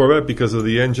the Corvette, because of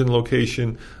the engine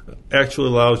location, actually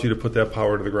allows you to put that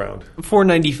power to the ground.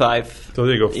 495. So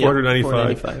there you go, 495.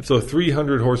 Yep, 495. So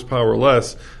 300 horsepower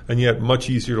less, and yet much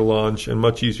easier to launch and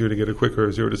much easier to get a quicker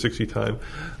 0 to 60 time.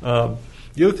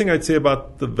 The other thing I'd say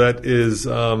about the Vet is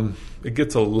it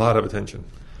gets a lot of attention.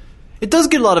 It does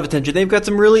get a lot of attention. They've got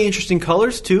some really interesting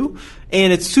colors, too,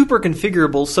 and it's super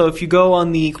configurable. So if you go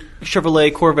on the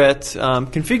Chevrolet Corvette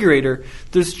configurator,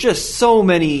 there's just so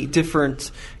many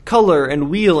different color and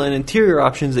wheel and interior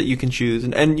options that you can choose,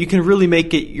 and you can really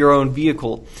make it your own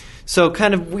vehicle. So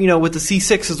kind of, with the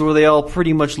C6s, where they all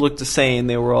pretty much looked the same,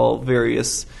 they were all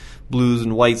various blues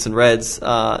and whites and reds.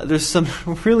 There's some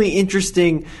really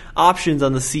interesting options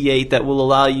on the C8 that will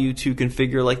allow you to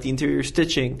configure like the interior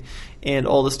stitching and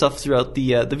all the stuff throughout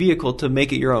the vehicle to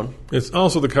make it your own. It's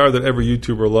also the car that every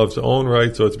YouTuber loves to own,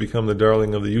 right? So it's become the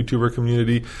darling of the YouTuber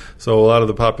community. So a lot of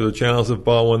the popular channels have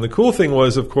bought one. The cool thing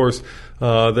was, of course,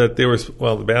 that they were,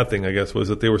 the bad thing, I guess, was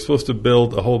that they were supposed to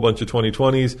build a whole bunch of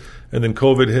 2020s, and then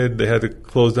COVID hit. They had to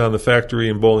close down the factory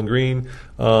in Bowling Green.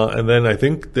 And then I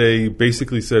think they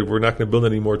basically said, we're not going to build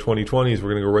any more 2020s. We're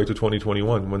going to go right to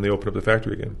 2021 when they open up the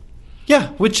factory again. Yeah,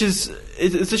 which is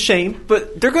it's a shame,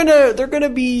 but they're gonna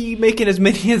be making as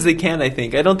many as they can. I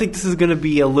think. I don't think this is gonna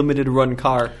be a limited run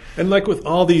car. And like with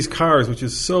all these cars, which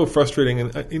is so frustrating,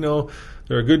 and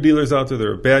there are good dealers out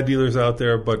there are bad dealers out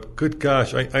there, but good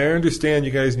gosh, I understand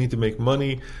you guys need to make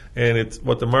money, and it's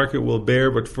what the market will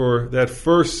bear. But for that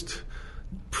first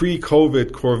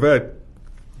pre-COVID Corvette,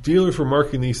 dealers were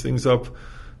marking these things up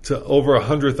to over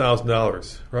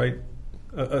 $100,000, right?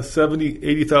 A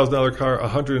 $70,000, $80,000 car,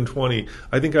 $120,000.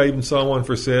 I think I even saw one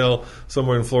for sale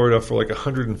somewhere in Florida for like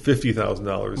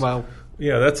 $150,000. Wow.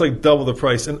 Yeah, that's like double the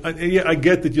price. And I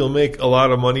get that you'll make a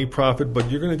lot of money profit,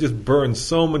 but you're going to just burn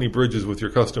so many bridges with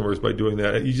your customers by doing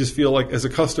that. You just feel like, as a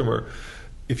customer,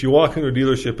 if you walk into a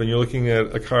dealership and you're looking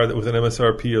at a car that with an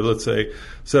MSRP of, let's say,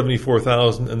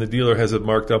 $74,000, and the dealer has it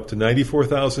marked up to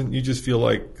 $94,000, you just feel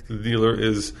like the dealer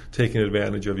is taking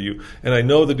advantage of you. And I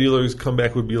know the dealers come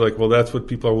back would be like, well, that's what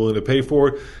people are willing to pay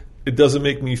for. It doesn't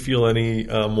make me feel any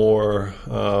more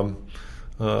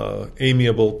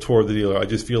amiable toward the dealer. I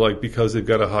just feel like because they've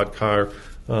got a hot car,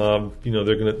 they're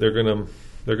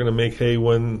gonna make hay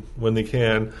when they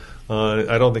can.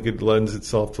 I don't think it lends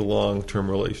itself to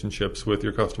long-term relationships with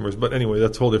your customers. But anyway,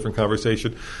 that's a whole different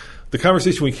conversation. The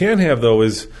conversation we can have, though,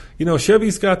 is,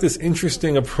 Chevy's got this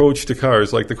interesting approach to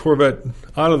cars, like the Corvette,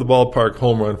 out of the ballpark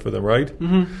home run for them, right?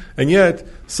 Mm-hmm. And yet,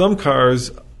 some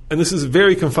cars, and this is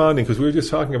very confounding because we were just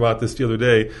talking about this the other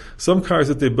day, some cars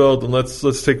that they build, and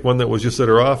let's take one that was just at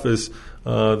our office,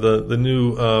 the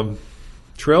new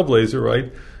Trailblazer, right,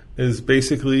 is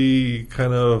basically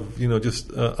kind of,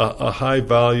 just a high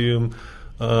volume,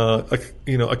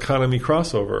 economy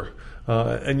crossover.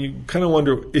 And you kind of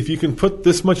wonder, if you can put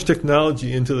this much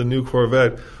technology into the new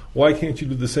Corvette, why can't you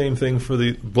do the same thing for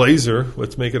the Blazer?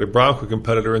 Let's make it a Bronco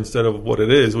competitor instead of what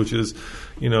it is, which is,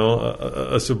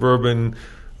 a suburban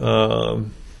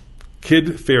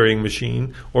kid ferrying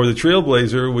machine, or the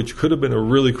Trailblazer, which could have been a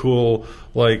really cool,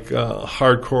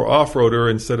 hardcore off-roader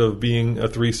instead of being a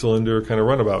 3-cylinder kind of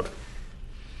runabout.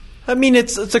 I mean,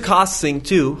 it's a cost thing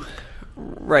too.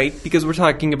 Right, because we're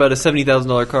talking about a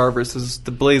 $70,000 car versus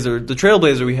the Blazer. The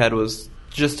Trailblazer we had was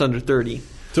just under $30,000.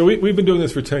 So we've been doing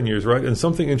this for 10 years, right? And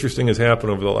something interesting has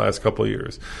happened over the last couple of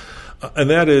years. And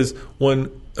that is when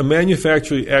a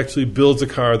manufacturer actually builds a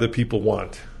car that people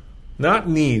want. Not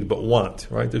need, but want,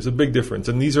 right? There's a big difference.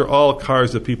 And these are all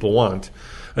cars that people want.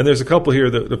 And there's a couple here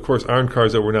that, of course, aren't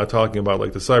cars that we're not talking about,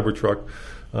 like the Cybertruck,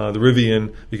 the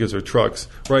Rivian, because they're trucks,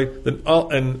 right?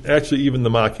 And actually even the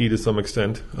Mach-E to some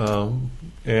extent.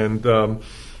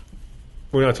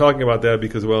 We're not talking about that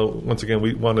because, once again,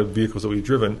 we wanted vehicles that we've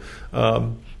driven.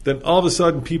 Then all of a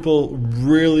sudden, people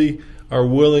really are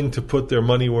willing to put their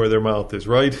money where their mouth is,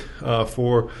 right?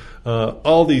 For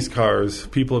all these cars,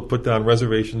 people have put down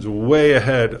reservations way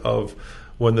ahead of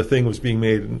when the thing was being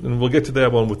made. And we'll get to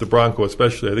that one with the Bronco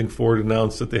especially. I think Ford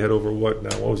announced that they had over,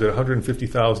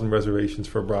 150,000 reservations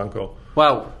for a Bronco.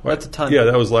 Wow, that's a ton. Yeah,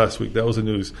 that was last week. That was the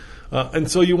news. And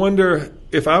so you wonder,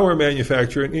 if I were a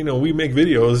manufacturer, and, we make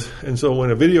videos, and so when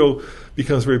a video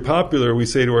becomes very popular, we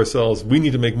say to ourselves, we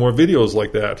need to make more videos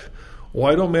like that.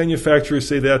 Why don't manufacturers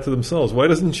say that to themselves? Why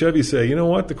doesn't Chevy say, you know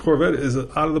what, the Corvette is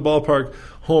out of the ballpark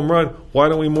home run. Why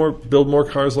don't we build more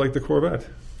cars like the Corvette?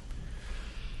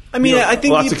 I mean, I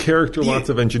think lots of character, lots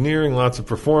of engineering, lots of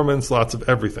performance, lots of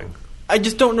everything. I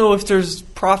just don't know if there's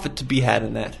profit to be had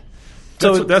in that.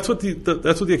 That's what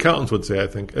the accountants would say, I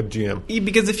think, at GM.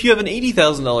 Because if you have an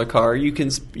 $80,000 car, you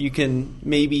can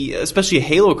maybe, especially a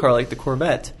halo car like the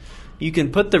Corvette, you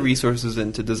can put the resources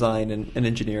in to design and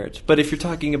engineer it. But if you're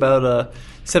talking about a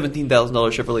 $17,000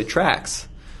 Chevrolet Trax,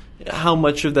 how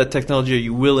much of that technology are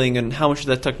you willing, and how much of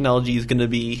that technology is going to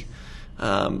be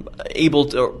able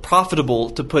to, or profitable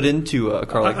to put into a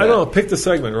car like that? I don't know. Pick the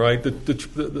segment, right?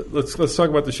 Let's talk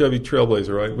about the Chevy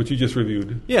Trailblazer, right, which you just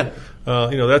reviewed. Yeah.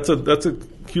 That's a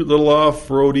cute little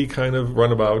off-roady kind of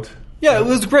runabout. Yeah, it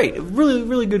was great. Really,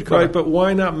 really good car. Right, but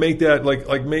why not make that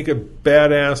like make it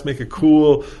badass, make it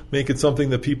cool, make it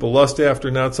something that people lust after,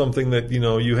 not something that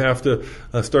you have to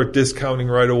start discounting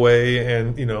right away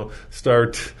and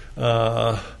start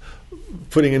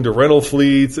putting into rental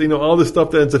fleets, all this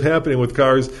stuff that ends up happening with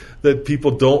cars that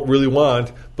people don't really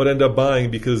want but end up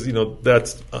buying because,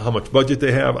 that's how much budget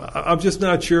they have. I'm just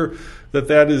not sure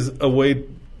that is a way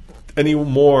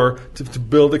anymore to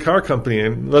build a car company.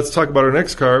 And let's talk about our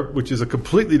next car, which is a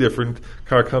completely different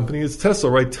car company. It's Tesla,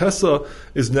 right? Tesla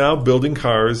is now building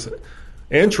cars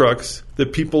and trucks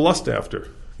that people lust after.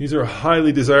 These are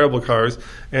highly desirable cars,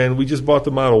 and we just bought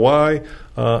the Model Y,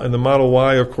 and the Model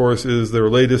Y, of course, is their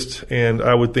latest, and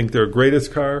I would think their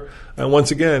greatest car. And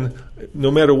once again, no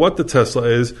matter what the Tesla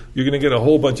is, you're going to get a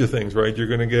whole bunch of things, right? You're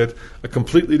going to get a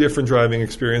completely different driving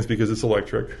experience because it's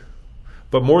electric.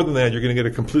 But more than that, you're going to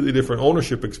get a completely different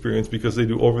ownership experience because they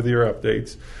do over-the-air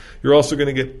updates. You're also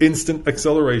going to get instant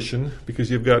acceleration because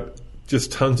you've got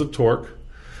just tons of torque.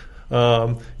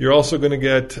 You're also going to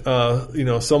get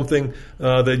something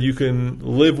that you can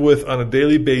live with on a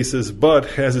daily basis, but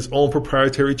has its own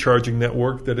proprietary charging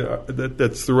network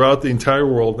that's throughout the entire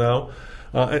world now.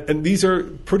 And these are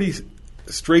pretty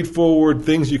straightforward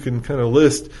things you can kind of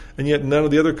list, and yet none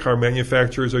of the other car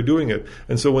manufacturers are doing it.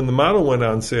 And so when the model went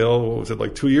on sale, what was it,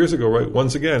 like 2 years ago, right?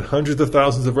 Once again, hundreds of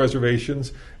thousands of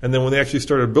reservations, and then when they actually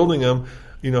started building them,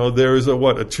 there's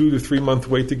a 2 to 3 month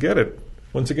wait to get it.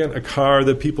 Once again, a car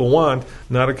that people want,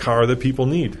 not a car that people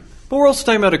need. But we're also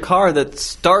talking about a car that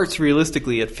starts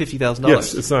realistically at $50,000.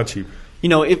 Yes, it's not cheap.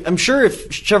 I'm sure if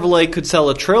Chevrolet could sell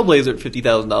a Trailblazer at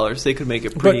 $50,000, they could make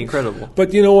it pretty incredible.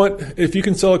 But you know what? If you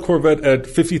can sell a Corvette at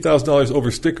 $50,000 over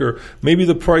sticker, maybe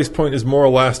the price point is more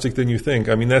elastic than you think.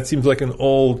 I mean, that seems like an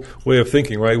old way of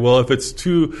thinking, right? Well, if it's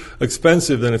too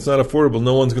expensive, then it's not affordable.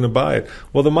 No one's going to buy it.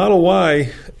 Well, the Model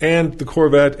Y and the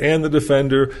Corvette and the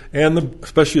Defender and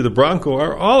especially the Bronco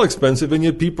are all expensive, and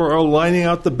yet people are lining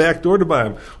out the back door to buy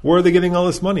them. Where are they getting all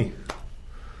this money?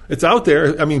 it's out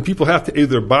there. I mean, people have to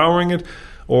either borrowing it,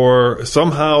 or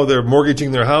somehow they're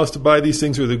mortgaging their house to buy these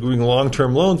things, or they're doing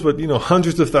long-term loans. But,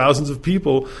 hundreds of thousands of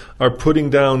people are putting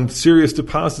down serious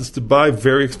deposits to buy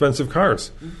very expensive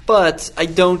cars. But I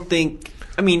don't think...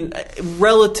 I mean,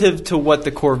 relative to what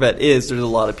the Corvette is, there's a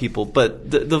lot of people.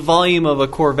 But the volume of a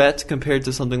Corvette compared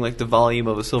to something like the volume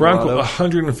of a Silverado... Bronco,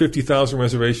 150,000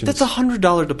 reservations. That's a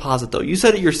 $100 deposit, though. You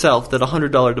said it yourself that a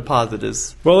 $100 deposit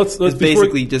is let's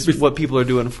basically what people are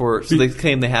doing so they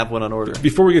claim they have one on order.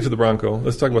 Before we get to the Bronco,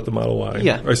 let's talk about the Model Y.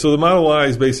 Yeah. All right, so the Model Y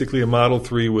is basically a Model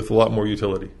 3 with a lot more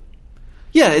utility.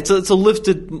 Yeah, it's a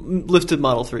lifted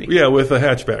Model 3. Yeah, with a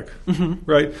hatchback,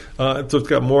 right? So it's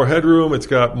got more headroom, it's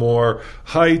got more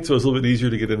height, so it's a little bit easier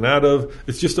to get in and out of.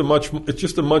 It's just a much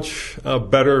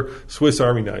better Swiss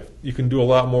Army knife. You can do a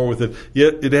lot more with it.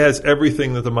 Yet it has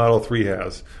everything that the Model 3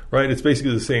 has, right? It's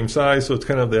basically the same size, so it's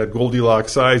kind of that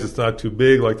Goldilocks size. It's not too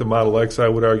big like the Model X, I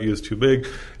would argue, is too big.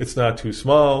 It's not too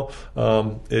small.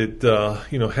 It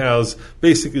has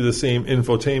basically the same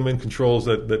infotainment controls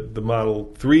that the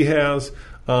Model 3 has.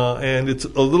 And it's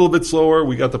a little bit slower.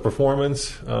 We got the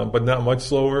performance, but not much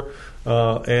slower.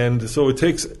 And so it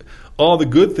takes all the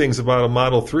good things about a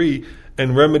Model 3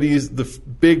 and remedies the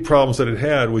big problems that it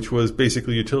had, which was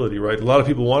basically utility, right? A lot of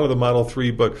people wanted the Model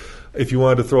 3, but if you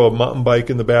wanted to throw a mountain bike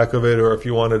in the back of it, or if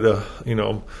you wanted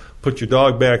to, put your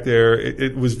dog back there,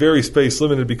 it was very space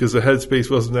limited because the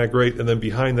headspace wasn't that great. And then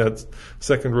behind that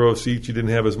second row of seats, you didn't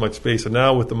have as much space. And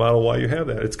now with the Model Y, you have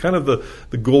that. It's kind of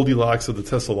the Goldilocks of the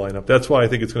Tesla lineup. That's why I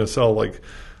think it's going to sell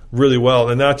really well,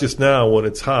 and not just now when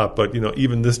it's hot, but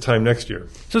even this time next year.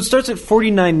 So it starts at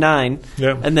 $49,900,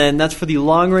 yeah, and then that's for the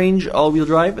long range all-wheel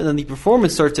drive, and then the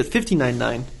performance starts at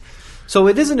 $59,900. So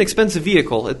it is an expensive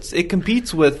vehicle. It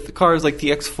competes with cars like the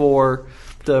X4,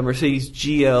 the Mercedes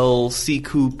GL,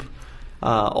 C-Coupe,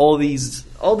 all these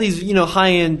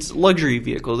high-end luxury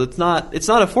vehicles. It's not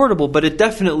affordable, but it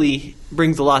definitely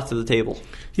brings a lot to the table.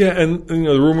 Yeah, and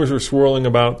the rumors are swirling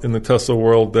about in the Tesla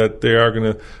world that they are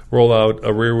going to roll out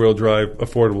a rear-wheel drive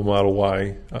affordable Model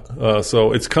Y.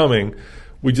 So it's coming.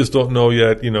 We just don't know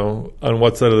yet, on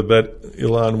what side of the bed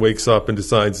Elon wakes up and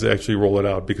decides to actually roll it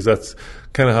out, because that's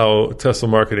kind of how Tesla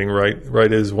marketing,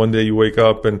 right, is. One day you wake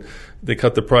up and they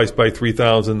cut the price by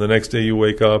 $3,000. The next day you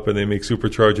wake up and they make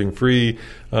supercharging free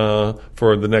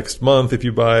for the next month if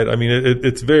you buy it. I mean,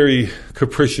 it's very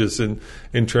capricious in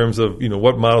terms of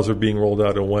what models are being rolled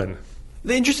out and when.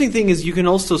 The interesting thing is you can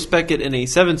also spec it in a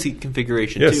 7-seat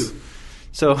configuration too.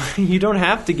 So you don't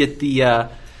have to get the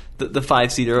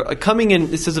 5-seater. Coming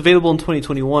in, it says available in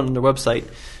 2021 on their website.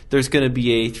 There's going to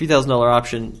be a $3,000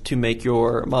 option to make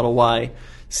your Model Y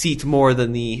seat more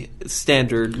than the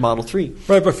standard Model 3.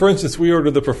 Right, but for instance, we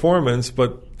ordered the Performance,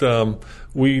 but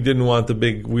we didn't want the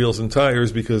big wheels and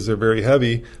tires because they're very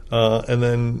heavy. And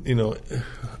then,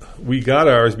 we got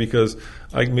ours because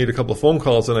I made a couple of phone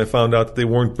calls and I found out that they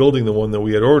weren't building the one that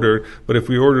we had ordered. But if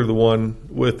we ordered the one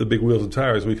with the big wheels and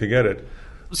tires, we could get it.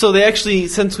 So they actually,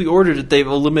 since we ordered it, they've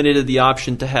eliminated the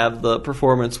option to have the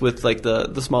Performance with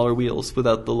the smaller wheels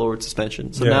without the lowered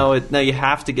suspension. So now you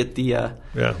have to get the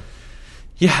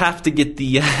you have to get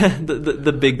the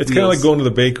big wheels. It's kind of like going to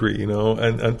the bakery,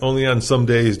 and only on some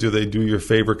days do they do your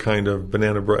favorite kind of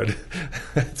banana bread.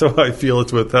 That's how I feel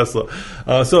it's with Tesla.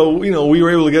 So we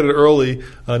were able to get it early,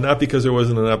 not because there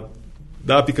wasn't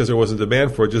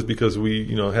demand for it, just because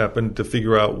we happened to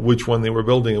figure out which one they were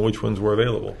building and which ones were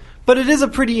available. But it is a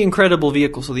pretty incredible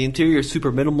vehicle. So the interior is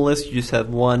super minimalist. You just have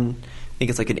one, I think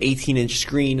it's like an 18-inch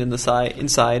screen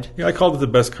inside. Yeah, I called it the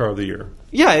best car of the year.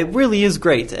 Yeah, it really is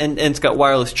great. And it's got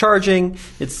wireless charging,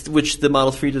 which the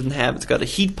Model 3 doesn't have. It's got a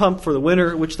heat pump for the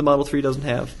winter, which the Model 3 doesn't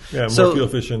have. Yeah, more fuel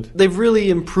efficient. They've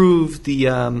really improved the...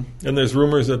 and there's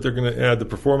rumors that they're going to add the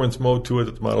performance mode to it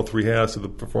that the Model 3 has to the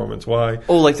Performance Y.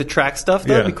 Oh, like the track stuff?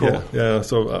 That'd be cool. Yeah.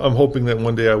 So I'm hoping that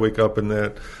one day I wake up and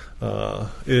that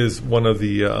is one of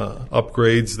the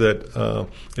upgrades that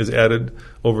is added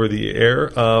over the air.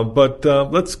 But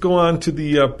let's go on to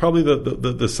the probably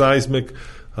the seismic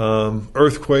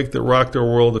earthquake that rocked our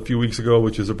world a few weeks ago,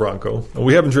 which is a Bronco.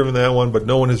 We haven't driven that one, but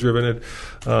no one has driven it.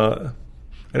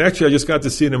 And actually, I just got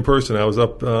to see it in person. I was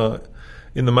up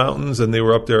in the mountains, and they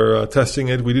were up there testing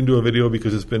it. We didn't do a video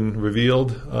because it's been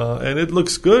revealed. And it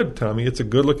looks good, Tommy. It's a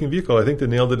good-looking vehicle. I think they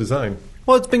nailed the design.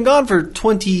 Well, it's been gone for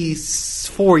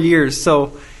 24 years,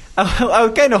 so I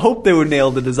would kind of hope they would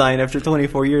nail the design after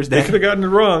 24 years. They could have gotten it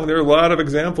wrong. There are a lot of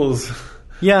examples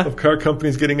of car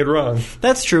companies getting it wrong.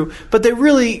 That's true. But they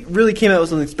really, really came out with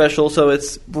something special. So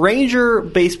it's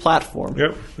Ranger-based platform.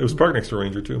 Yep. It was parked next to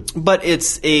Ranger, too. But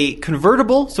it's a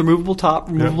convertible, so removable top,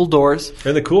 removable doors.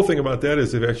 And the cool thing about that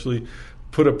is they've actually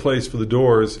put a place for the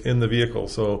doors in the vehicle.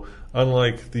 So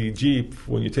unlike the Jeep,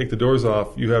 when you take the doors off,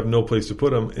 you have no place to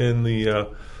put them. In the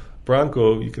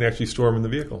Bronco, you can actually store them in the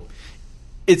vehicle.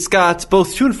 It's got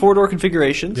both 2- and 4-door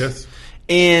configurations. Yes.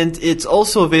 And it's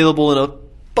also available in a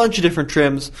bunch of different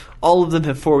trims. All of them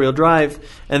have 4-wheel drive.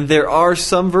 And there are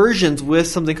some versions with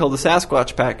something called the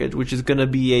Sasquatch package, which is going to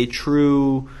be a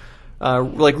true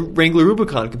like Wrangler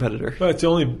Rubicon competitor. But it's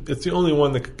the only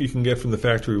one that you can get from the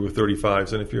factory with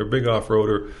 35s. And if you're a big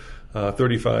off-roader,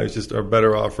 35s just are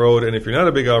better off-road. And if you're not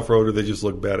a big off-roader, they just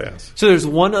look badass. So there's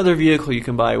one other vehicle you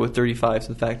can buy with 35s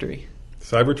in the factory.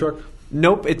 Cybertruck?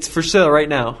 Nope, it's for sale right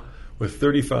now. With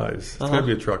 35s. It's got to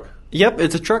be a truck. Yep,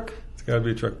 it's a truck. It's got to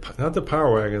be a truck. Not the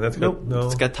Power Wagon. No.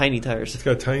 It's got tiny tires. It's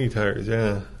got tiny tires,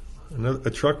 yeah. A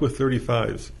truck with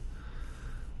 35s.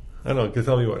 I don't know.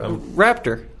 Tell me what.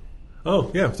 Raptor.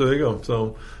 Oh, yeah. So there you go.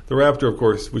 So the Raptor, of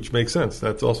course, which makes sense.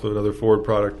 That's also another Ford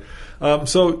product.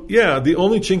 The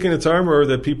only chink in its armor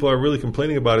that people are really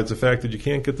complaining about is the fact that you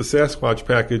can't get the Sasquatch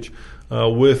package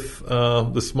with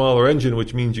the smaller engine,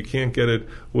 which means you can't get it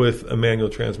with a manual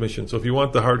transmission. So if you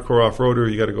want the hardcore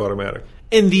off-roader, you got to go automatic.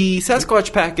 And the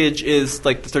Sasquatch package is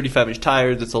like the 35-inch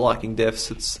tires, it's the locking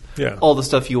diffs, it's all the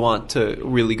stuff you want to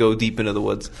really go deep into the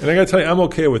woods. And I got to tell you, I'm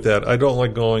okay with that. I don't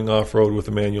like going off-road with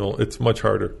a manual. It's much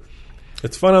harder.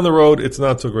 It's fun on the road. It's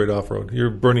not so great off-road. You're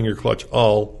burning your clutch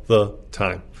all the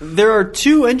time. There are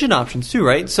 2 engine options too,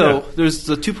 right? So there's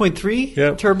the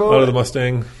 2.3 turbo. Out of the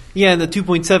Mustang. Yeah, and the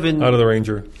 2.7. Out of the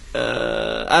Ranger.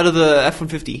 Out of the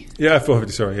F-150. Yeah,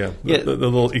 F-150, sorry, yeah. The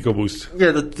little EcoBoost.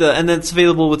 Yeah, and then it's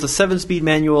available with the 7-speed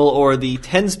manual or the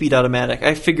 10-speed automatic.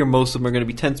 I figure most of them are going to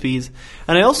be 10 speeds.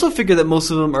 And I also figure that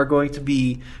most of them are going to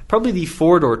be probably the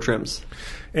 4-door trims.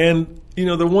 And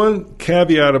the one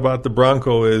caveat about the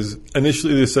Bronco is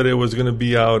initially they said it was going to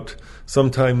be out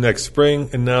sometime next spring,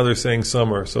 and now they're saying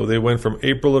summer. So they went from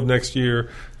April of next year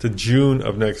to June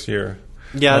of next year.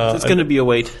 Yeah, it's going to be a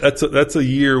wait. That's a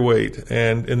year wait.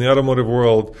 And in the automotive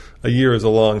world, a year is a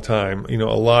long time. A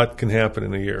lot can happen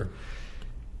in a year.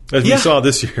 As we saw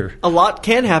this year. A lot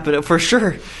can happen, for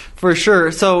sure. For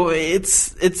sure. So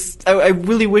I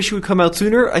really wish it would come out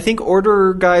sooner. I think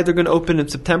order guides are going to open in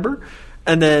September.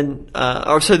 And then,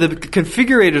 the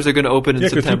configurators are going to open in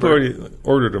September. Yeah, because people already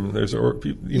ordered them.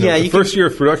 The first year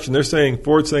of production,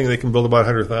 Ford's saying they can build about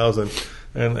 100,000.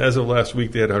 And as of last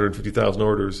week, they had 150,000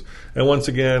 orders. And once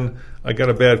again, I got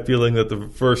a bad feeling that the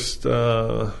first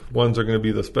ones are going to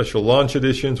be the special launch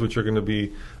editions, which are going to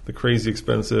be the crazy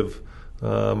expensive,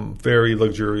 very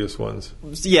luxurious ones.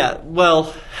 Yeah,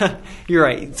 well, you're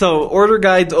right. So order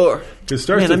guides, I'm just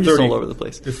all over the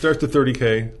place. It starts at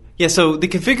 $30K. Yeah, so the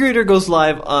configurator goes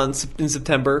live in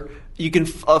September. You can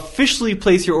officially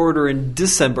place your order in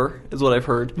December, is what I've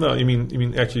heard. No, you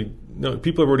mean actually, no,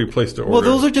 people have already placed their order. Well,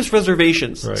 those are just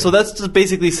reservations. Right. So that's just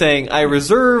basically saying I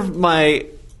reserve my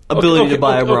ability to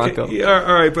buy a Bronco. Okay. Yeah,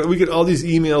 all right, but we get all these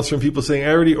emails from people saying,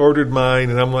 I already ordered mine,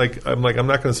 and I'm not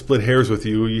going to split hairs with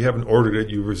you. You haven't ordered it,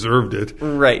 you reserved it.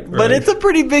 Right. But it's a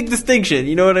pretty big distinction,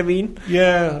 you know what I mean?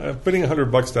 Yeah, putting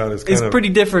 $100 down is It's pretty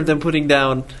different than putting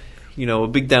down a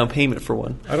big down payment for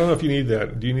one. I don't know if you need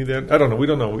that. Do you need that? I don't know. We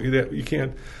don't know. You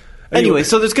can't. Anyway,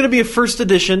 so there's going to be a first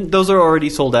edition. Those are already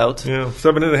sold out. Yeah,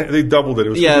 7.5. They doubled it. It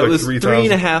was it was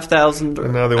 3,500,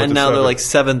 and now they're like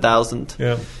 7,000.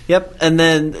 Yeah. Yep. And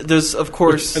then there's of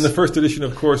course, and the first edition,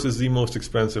 of course, is the most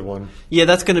expensive one. Yeah,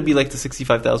 that's going to be like the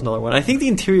 $65,000 one. I think the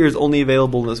interior is only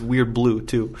available in this weird blue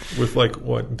too, with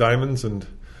diamonds and.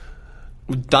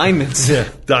 Diamonds. Yeah,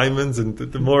 diamonds and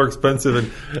the more expensive.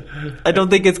 And I don't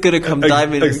think it's going to come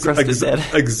diamond encrusted.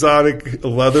 Exotic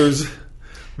leathers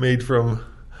made from,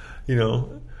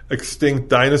 extinct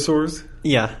dinosaurs.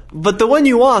 Yeah, but the one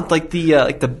you want, like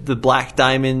the black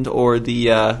diamond or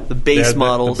the base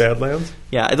models, the Badlands.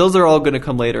 Yeah, those are all going to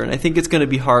come later, and I think it's going to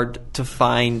be hard to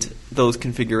find those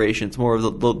configurations, more of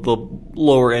the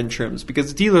lower end trims,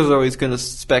 because dealers are always going to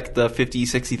spec the $50,000,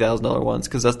 $60,000 ones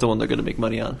because that's the one they're going to make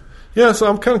money on. Yeah, so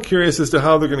I'm kind of curious as to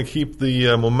how they're going to keep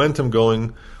the momentum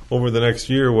going over the next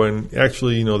year when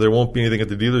actually, there won't be anything at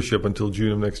the dealership until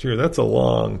June of next year. That's a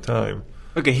long time.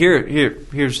 Okay,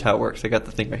 here's how it works. I got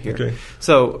the thing right here. Okay.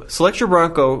 So select your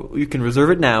Bronco. You can reserve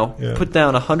it now. Yeah. Put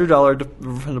down a $100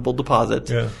 refundable deposit.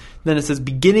 Yeah. Then it says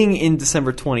beginning in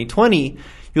December 2020,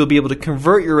 you'll be able to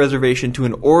convert your reservation to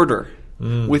an order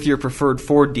with your preferred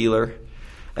Ford dealer.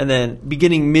 And then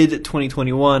beginning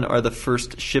mid-2021 are the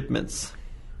first shipments.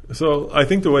 So I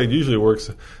think the way it usually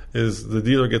works is the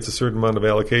dealer gets a certain amount of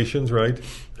allocations, right?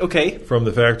 Okay. From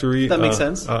the factory. That makes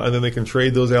sense. And then they can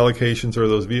trade those allocations or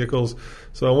those vehicles.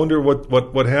 So I wonder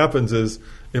what happens is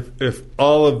if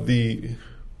all of the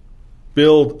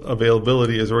build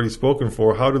availability is already spoken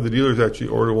for, how do the dealers actually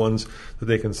order ones that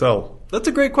they can sell? That's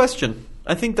a great question.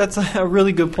 I think that's a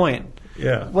really good point.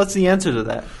 Yeah. What's the answer to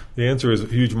that? The answer is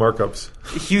huge markups.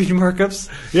 Huge markups?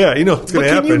 Yeah, you know what's going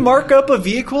to happen. Can you mark up a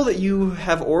vehicle that you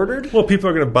have ordered? Well, people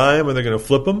are going to buy them and they're going to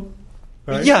flip them.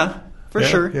 Right? Yeah, for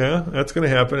sure. Yeah, that's going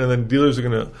to happen. And then dealers are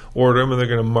going to order them and they're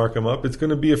going to mark them up. It's going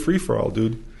to be a free-for-all,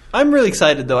 dude. I'm really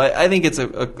excited, though. I think it's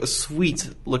a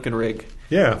sweet-looking rig.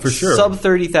 Yeah, for sure. Sub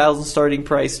 $30,000 starting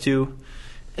price, too.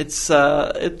 It's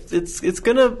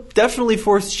going to definitely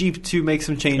force Jeep to make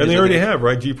some changes. And they already have,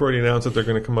 right? Jeep already announced that they're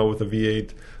going to come out with a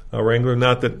V8 Wrangler.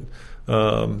 Not that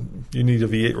you need a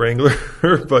V8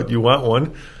 Wrangler, but you want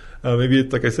one. Maybe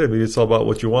it's, like I said, maybe it's all about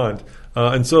what you want.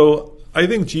 And so I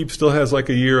think Jeep still has like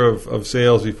a year of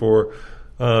sales before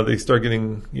they start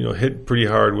getting hit pretty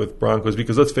hard with Broncos,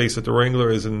 because let's face it, the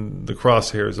Wrangler is in the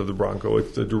crosshairs of the Bronco.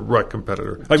 It's a direct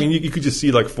competitor. I mean, you could just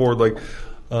see like Ford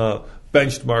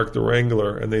benchmarked the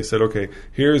Wrangler, and they said, okay,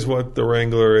 here's what the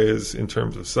Wrangler is in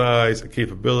terms of size,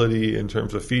 capability, in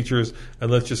terms of features,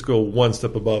 and let's just go one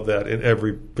step above that in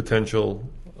every potential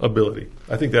ability.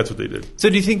 I think that's what they did. So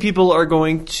do you think people are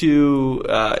going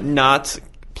to not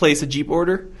place a Jeep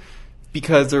order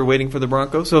because they're waiting for the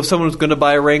Bronco? So if someone's going to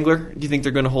buy a Wrangler, do you think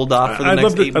they're going to hold off for the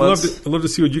next 8 months? I'd love to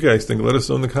see what you guys think. Let us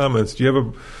know in the comments.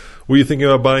 Were you thinking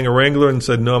about buying a Wrangler and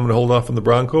said, no, I'm going to hold off on the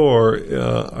Bronco? Or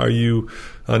are you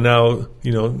now,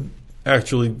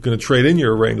 actually going to trade in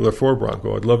your Wrangler for a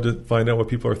Bronco? I'd love to find out what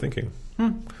people are thinking.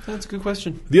 That's a good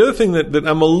question. The other thing that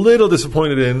I'm a little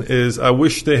disappointed in is I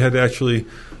wish they had actually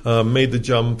made the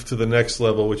jump to the next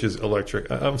level, which is electric.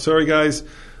 I'm sorry, guys,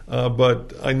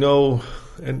 but I know,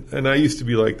 and I used to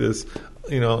be like this,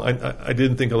 I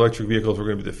didn't think electric vehicles were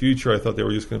going to be the future. I thought they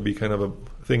were just going to be kind of a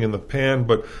thing in the pan,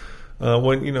 but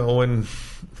when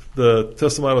the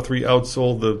Tesla Model 3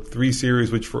 outsold the 3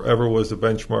 Series, which forever was the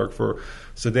benchmark for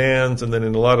sedans, and then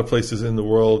in a lot of places in the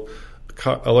world,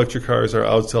 electric cars are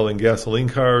outselling gasoline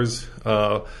cars,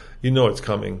 it's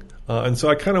coming. And so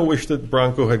I kind of wish that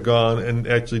Bronco had gone and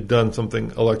actually done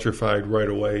something electrified right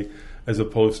away, as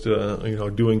opposed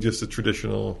to doing just the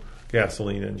traditional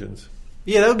gasoline engines.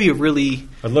 Yeah, that would be a really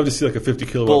I'd love to see like a 50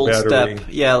 kilowatt bold battery. Step.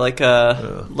 Yeah, like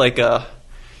a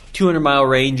 200-mile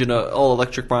range in an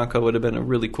all-electric Bronco would have been a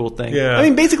really cool thing. Yeah. I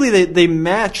mean, basically they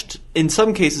matched, in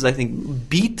some cases, I think,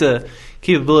 beat the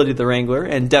capability of the Wrangler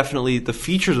and definitely the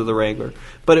features of the Wrangler.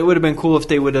 But it would have been cool if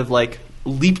they would have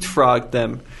leapfrogged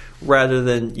them rather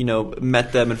than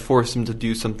met them and forced them to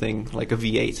do something like a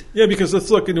V8. Yeah, because let's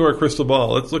look into our crystal ball.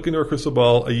 Let's look into our crystal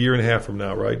ball a year and a half from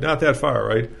now, right? Not that far,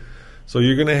 right? So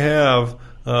you're going to have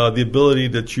the ability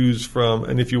to choose from,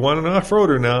 and if you want an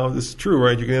off-roader now, this is true,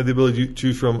 right? You can have the ability to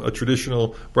choose from a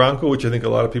traditional Bronco, which I think a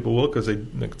lot of people will because they,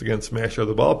 again, smash out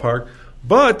of the ballpark.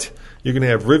 But you're going to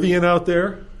have Rivian out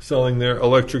there selling their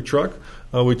electric truck,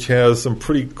 which has some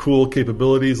pretty cool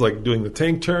capabilities like doing the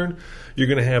tank turn. You're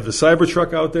going to have the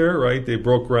Cybertruck out there, right? They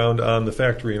broke ground on the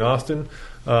factory in Austin,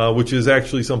 which is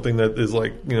actually something that is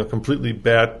completely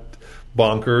bat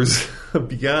bonkers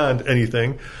beyond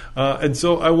anything. And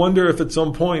so I wonder if at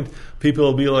some point people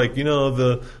will be like,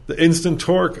 the instant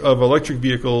torque of electric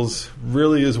vehicles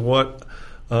really is what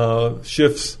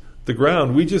shifts the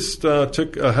ground. We just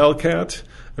took a Hellcat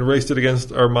and raced it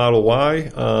against our Model Y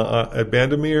at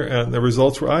Bandimere, and the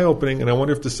results were eye-opening, and I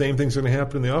wonder if the same thing's going to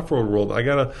happen in the off-road world. I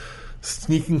got a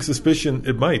sneaking suspicion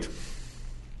it might.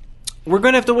 We're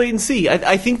going to have to wait and see.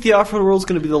 I think the off-road world is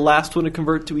going to be the last one to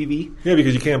convert to EV. Yeah,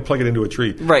 because you can't plug it into a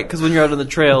tree. Right, because when you're out on the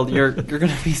trail, you're going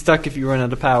to be stuck if you run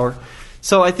out of power.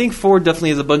 So I think Ford definitely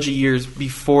has a bunch of years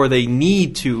before they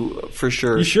need to, for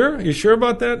sure. You sure? You sure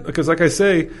about that? Because like I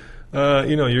say,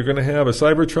 you're going to have a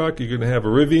Cybertruck, you're going to have a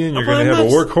Rivian, you're going to have a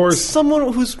Workhorse.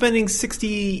 Someone who's spending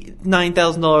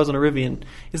 $69,000 on a Rivian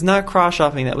is not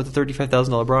cross-shopping that with a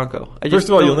 $35,000 Bronco. First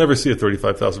of all, you'll never see a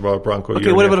 $35,000 Bronco.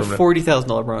 Okay, what about a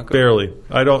 $40,000 Bronco? Barely.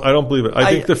 I don't believe it. I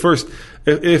think the first,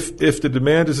 if the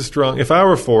demand is as strong, if I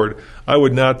were Ford, I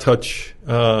would not touch.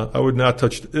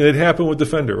 It happened with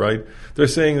Defender, right? They're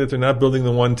saying that they're not building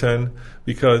the 110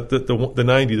 because the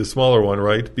 90, the smaller one,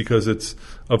 right? Because it's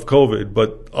of COVID.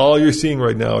 But all you're seeing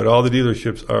right now at all the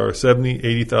dealerships are $70,000,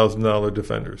 $80,000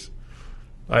 Defenders.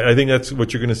 I think that's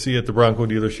what you're going to see at the Bronco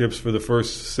dealerships for the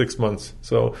first 6 months.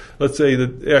 So let's say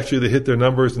that actually they hit their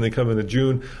numbers and they come into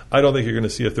June. I don't think you're going to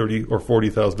see a $30,000 or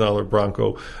 $40,000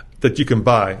 Bronco that you can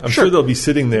buy. I'm sure they'll be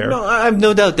sitting there. No, I have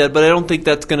no doubt that, but I don't think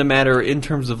that's going to matter in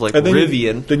terms of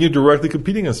Rivian. Then you're directly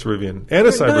competing against Rivian and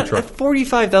a Cybertruck. At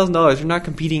 $45,000, you're not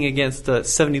competing against a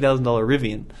 $70,000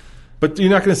 Rivian. But you're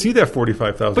not going to see that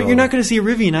 $45,000. But you're not going to see a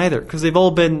Rivian either because they've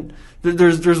all been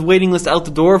there's waiting lists out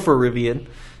the door for a Rivian.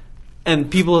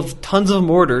 And people have tons of them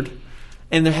ordered.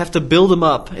 and they have to build them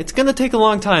up. It's going to take a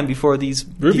long time before these...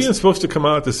 Rivian's supposed to come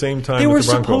out at the same time They were with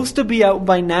the Bronco. supposed to be out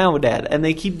by now, Dad, and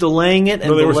they keep delaying it and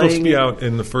No, they were delaying supposed to be it. out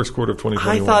in the first quarter of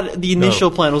 2021. I thought the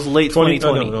initial plan was late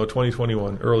 2020. No,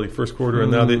 2021, early first quarter,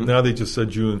 and now they just said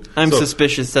June. I'm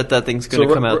suspicious that thing's going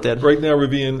to come out, Dad. Right now,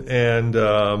 Rivian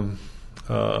and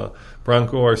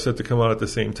Bronco are set to come out at the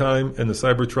same time, and the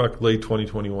Cybertruck late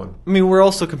 2021. I mean, we're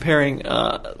also comparing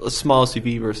a small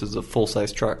SUV versus a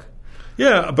full-size truck.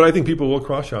 Yeah, but I think people will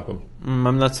cross-shop them.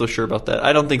 I'm not so sure about that.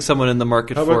 I don't think someone in the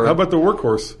market How about the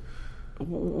Workhorse?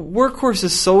 Workhorse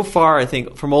is so far, I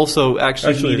think, from also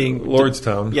actually needing...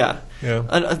 Lordstown. Yeah.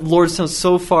 Lordstown's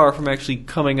so far from actually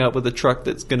coming out with a truck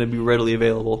that's going to be readily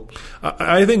available.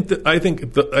 I think,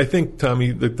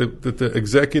 Tommy, that the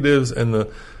executives and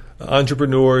the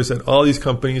entrepreneurs and all these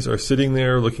companies are sitting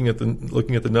there looking at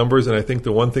the numbers, and I think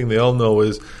the one thing they all know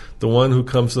is the one who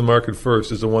comes to the market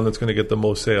first is the one that's going to get the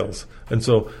most sales. And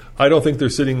so I don't think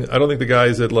the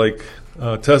guys at like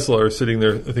Tesla are sitting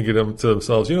there thinking to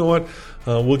themselves, you know what,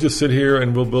 we'll just sit here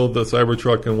and we'll build the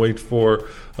Cybertruck and wait for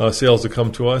sales to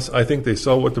come to us. I think they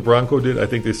saw what the Bronco did. I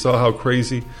think they saw how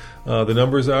crazy the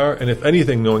numbers are, and if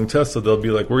anything, knowing Tesla, they'll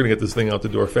be like, we're going to get this thing out the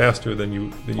door faster than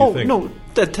you think. Oh, no,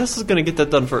 Tesla's going to get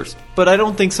that done first. But I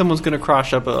don't think someone's going to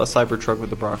cross-shop a Cybertruck with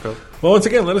the Bronco. Well, once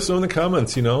again, let us know in the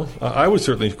comments, I would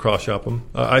certainly cross-shop them.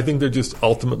 I think they're just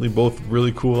ultimately both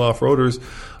really cool off-roaders,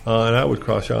 and I would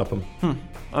cross-shop them.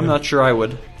 I'm not sure I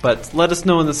would, but let us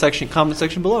know in the comment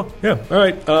section below. Yeah, all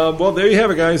right. Well, there you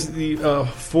have it, guys. The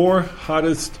 4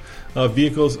 hottest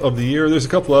vehicles of the year. There's a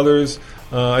couple others.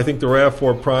 I think the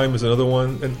RAV4 Prime is another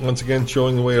one, and once again,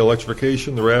 showing the way of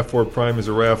electrification. The RAV4 Prime is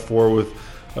a RAV4 with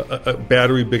a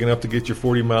battery big enough to get you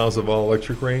 40 miles of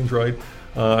all-electric range, right?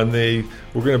 And we're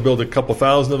going to build a couple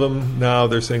thousand of them. Now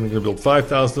they're saying they're going to build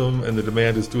 5,000 of them, and the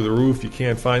demand is through the roof. You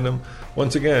can't find them.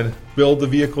 Once again, build the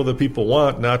vehicle that people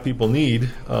want, not people need,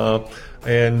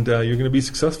 and you're going to be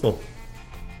successful.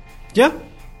 Yeah.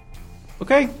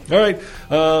 Okay. All right.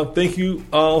 Thank you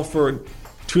all for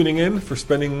tuning in, for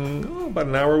spending about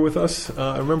an hour with us.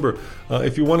 Remember,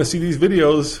 if you want to see these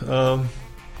videos,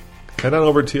 head on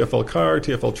over to TFL Car,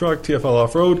 TFL Truck, TFL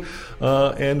Off-Road,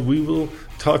 and we will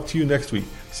talk to you next week.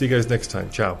 See you guys next time.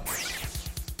 Ciao.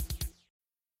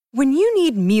 When you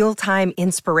need mealtime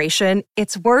inspiration,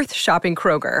 it's worth shopping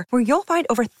Kroger, where you'll find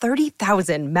over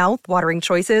 30,000 mouth-watering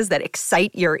choices that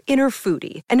excite your inner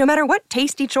foodie. And no matter what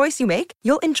tasty choice you make,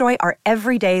 you'll enjoy our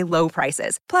everyday low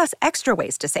prices, plus extra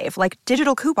ways to save, like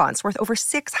digital coupons worth over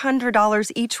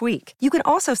 $600 each week. You can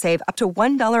also save up to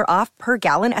 $1 off per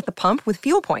gallon at the pump with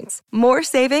fuel points. More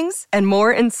savings and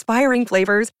more inspiring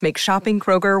flavors make shopping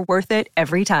Kroger worth it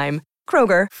every time.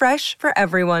 Kroger, fresh for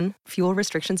everyone. Fuel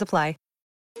restrictions apply.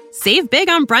 Save big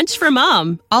on brunch for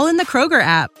mom, all in the Kroger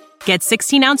app. Get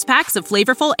 16-ounce packs of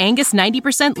flavorful Angus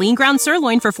 90% lean ground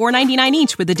sirloin for $4.99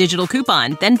 each with a digital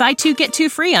coupon. Then buy 2, get 2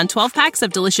 free on 12 packs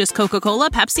of delicious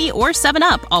Coca-Cola, Pepsi, or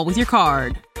 7-Up, all with your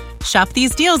card. Shop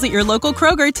these deals at your local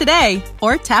Kroger today,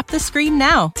 or tap the screen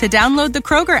now to download the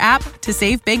Kroger app to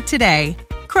save big today.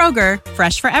 Kroger,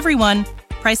 fresh for everyone.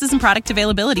 Prices and product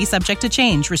availability subject to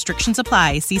change. Restrictions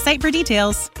apply. See site for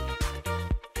details.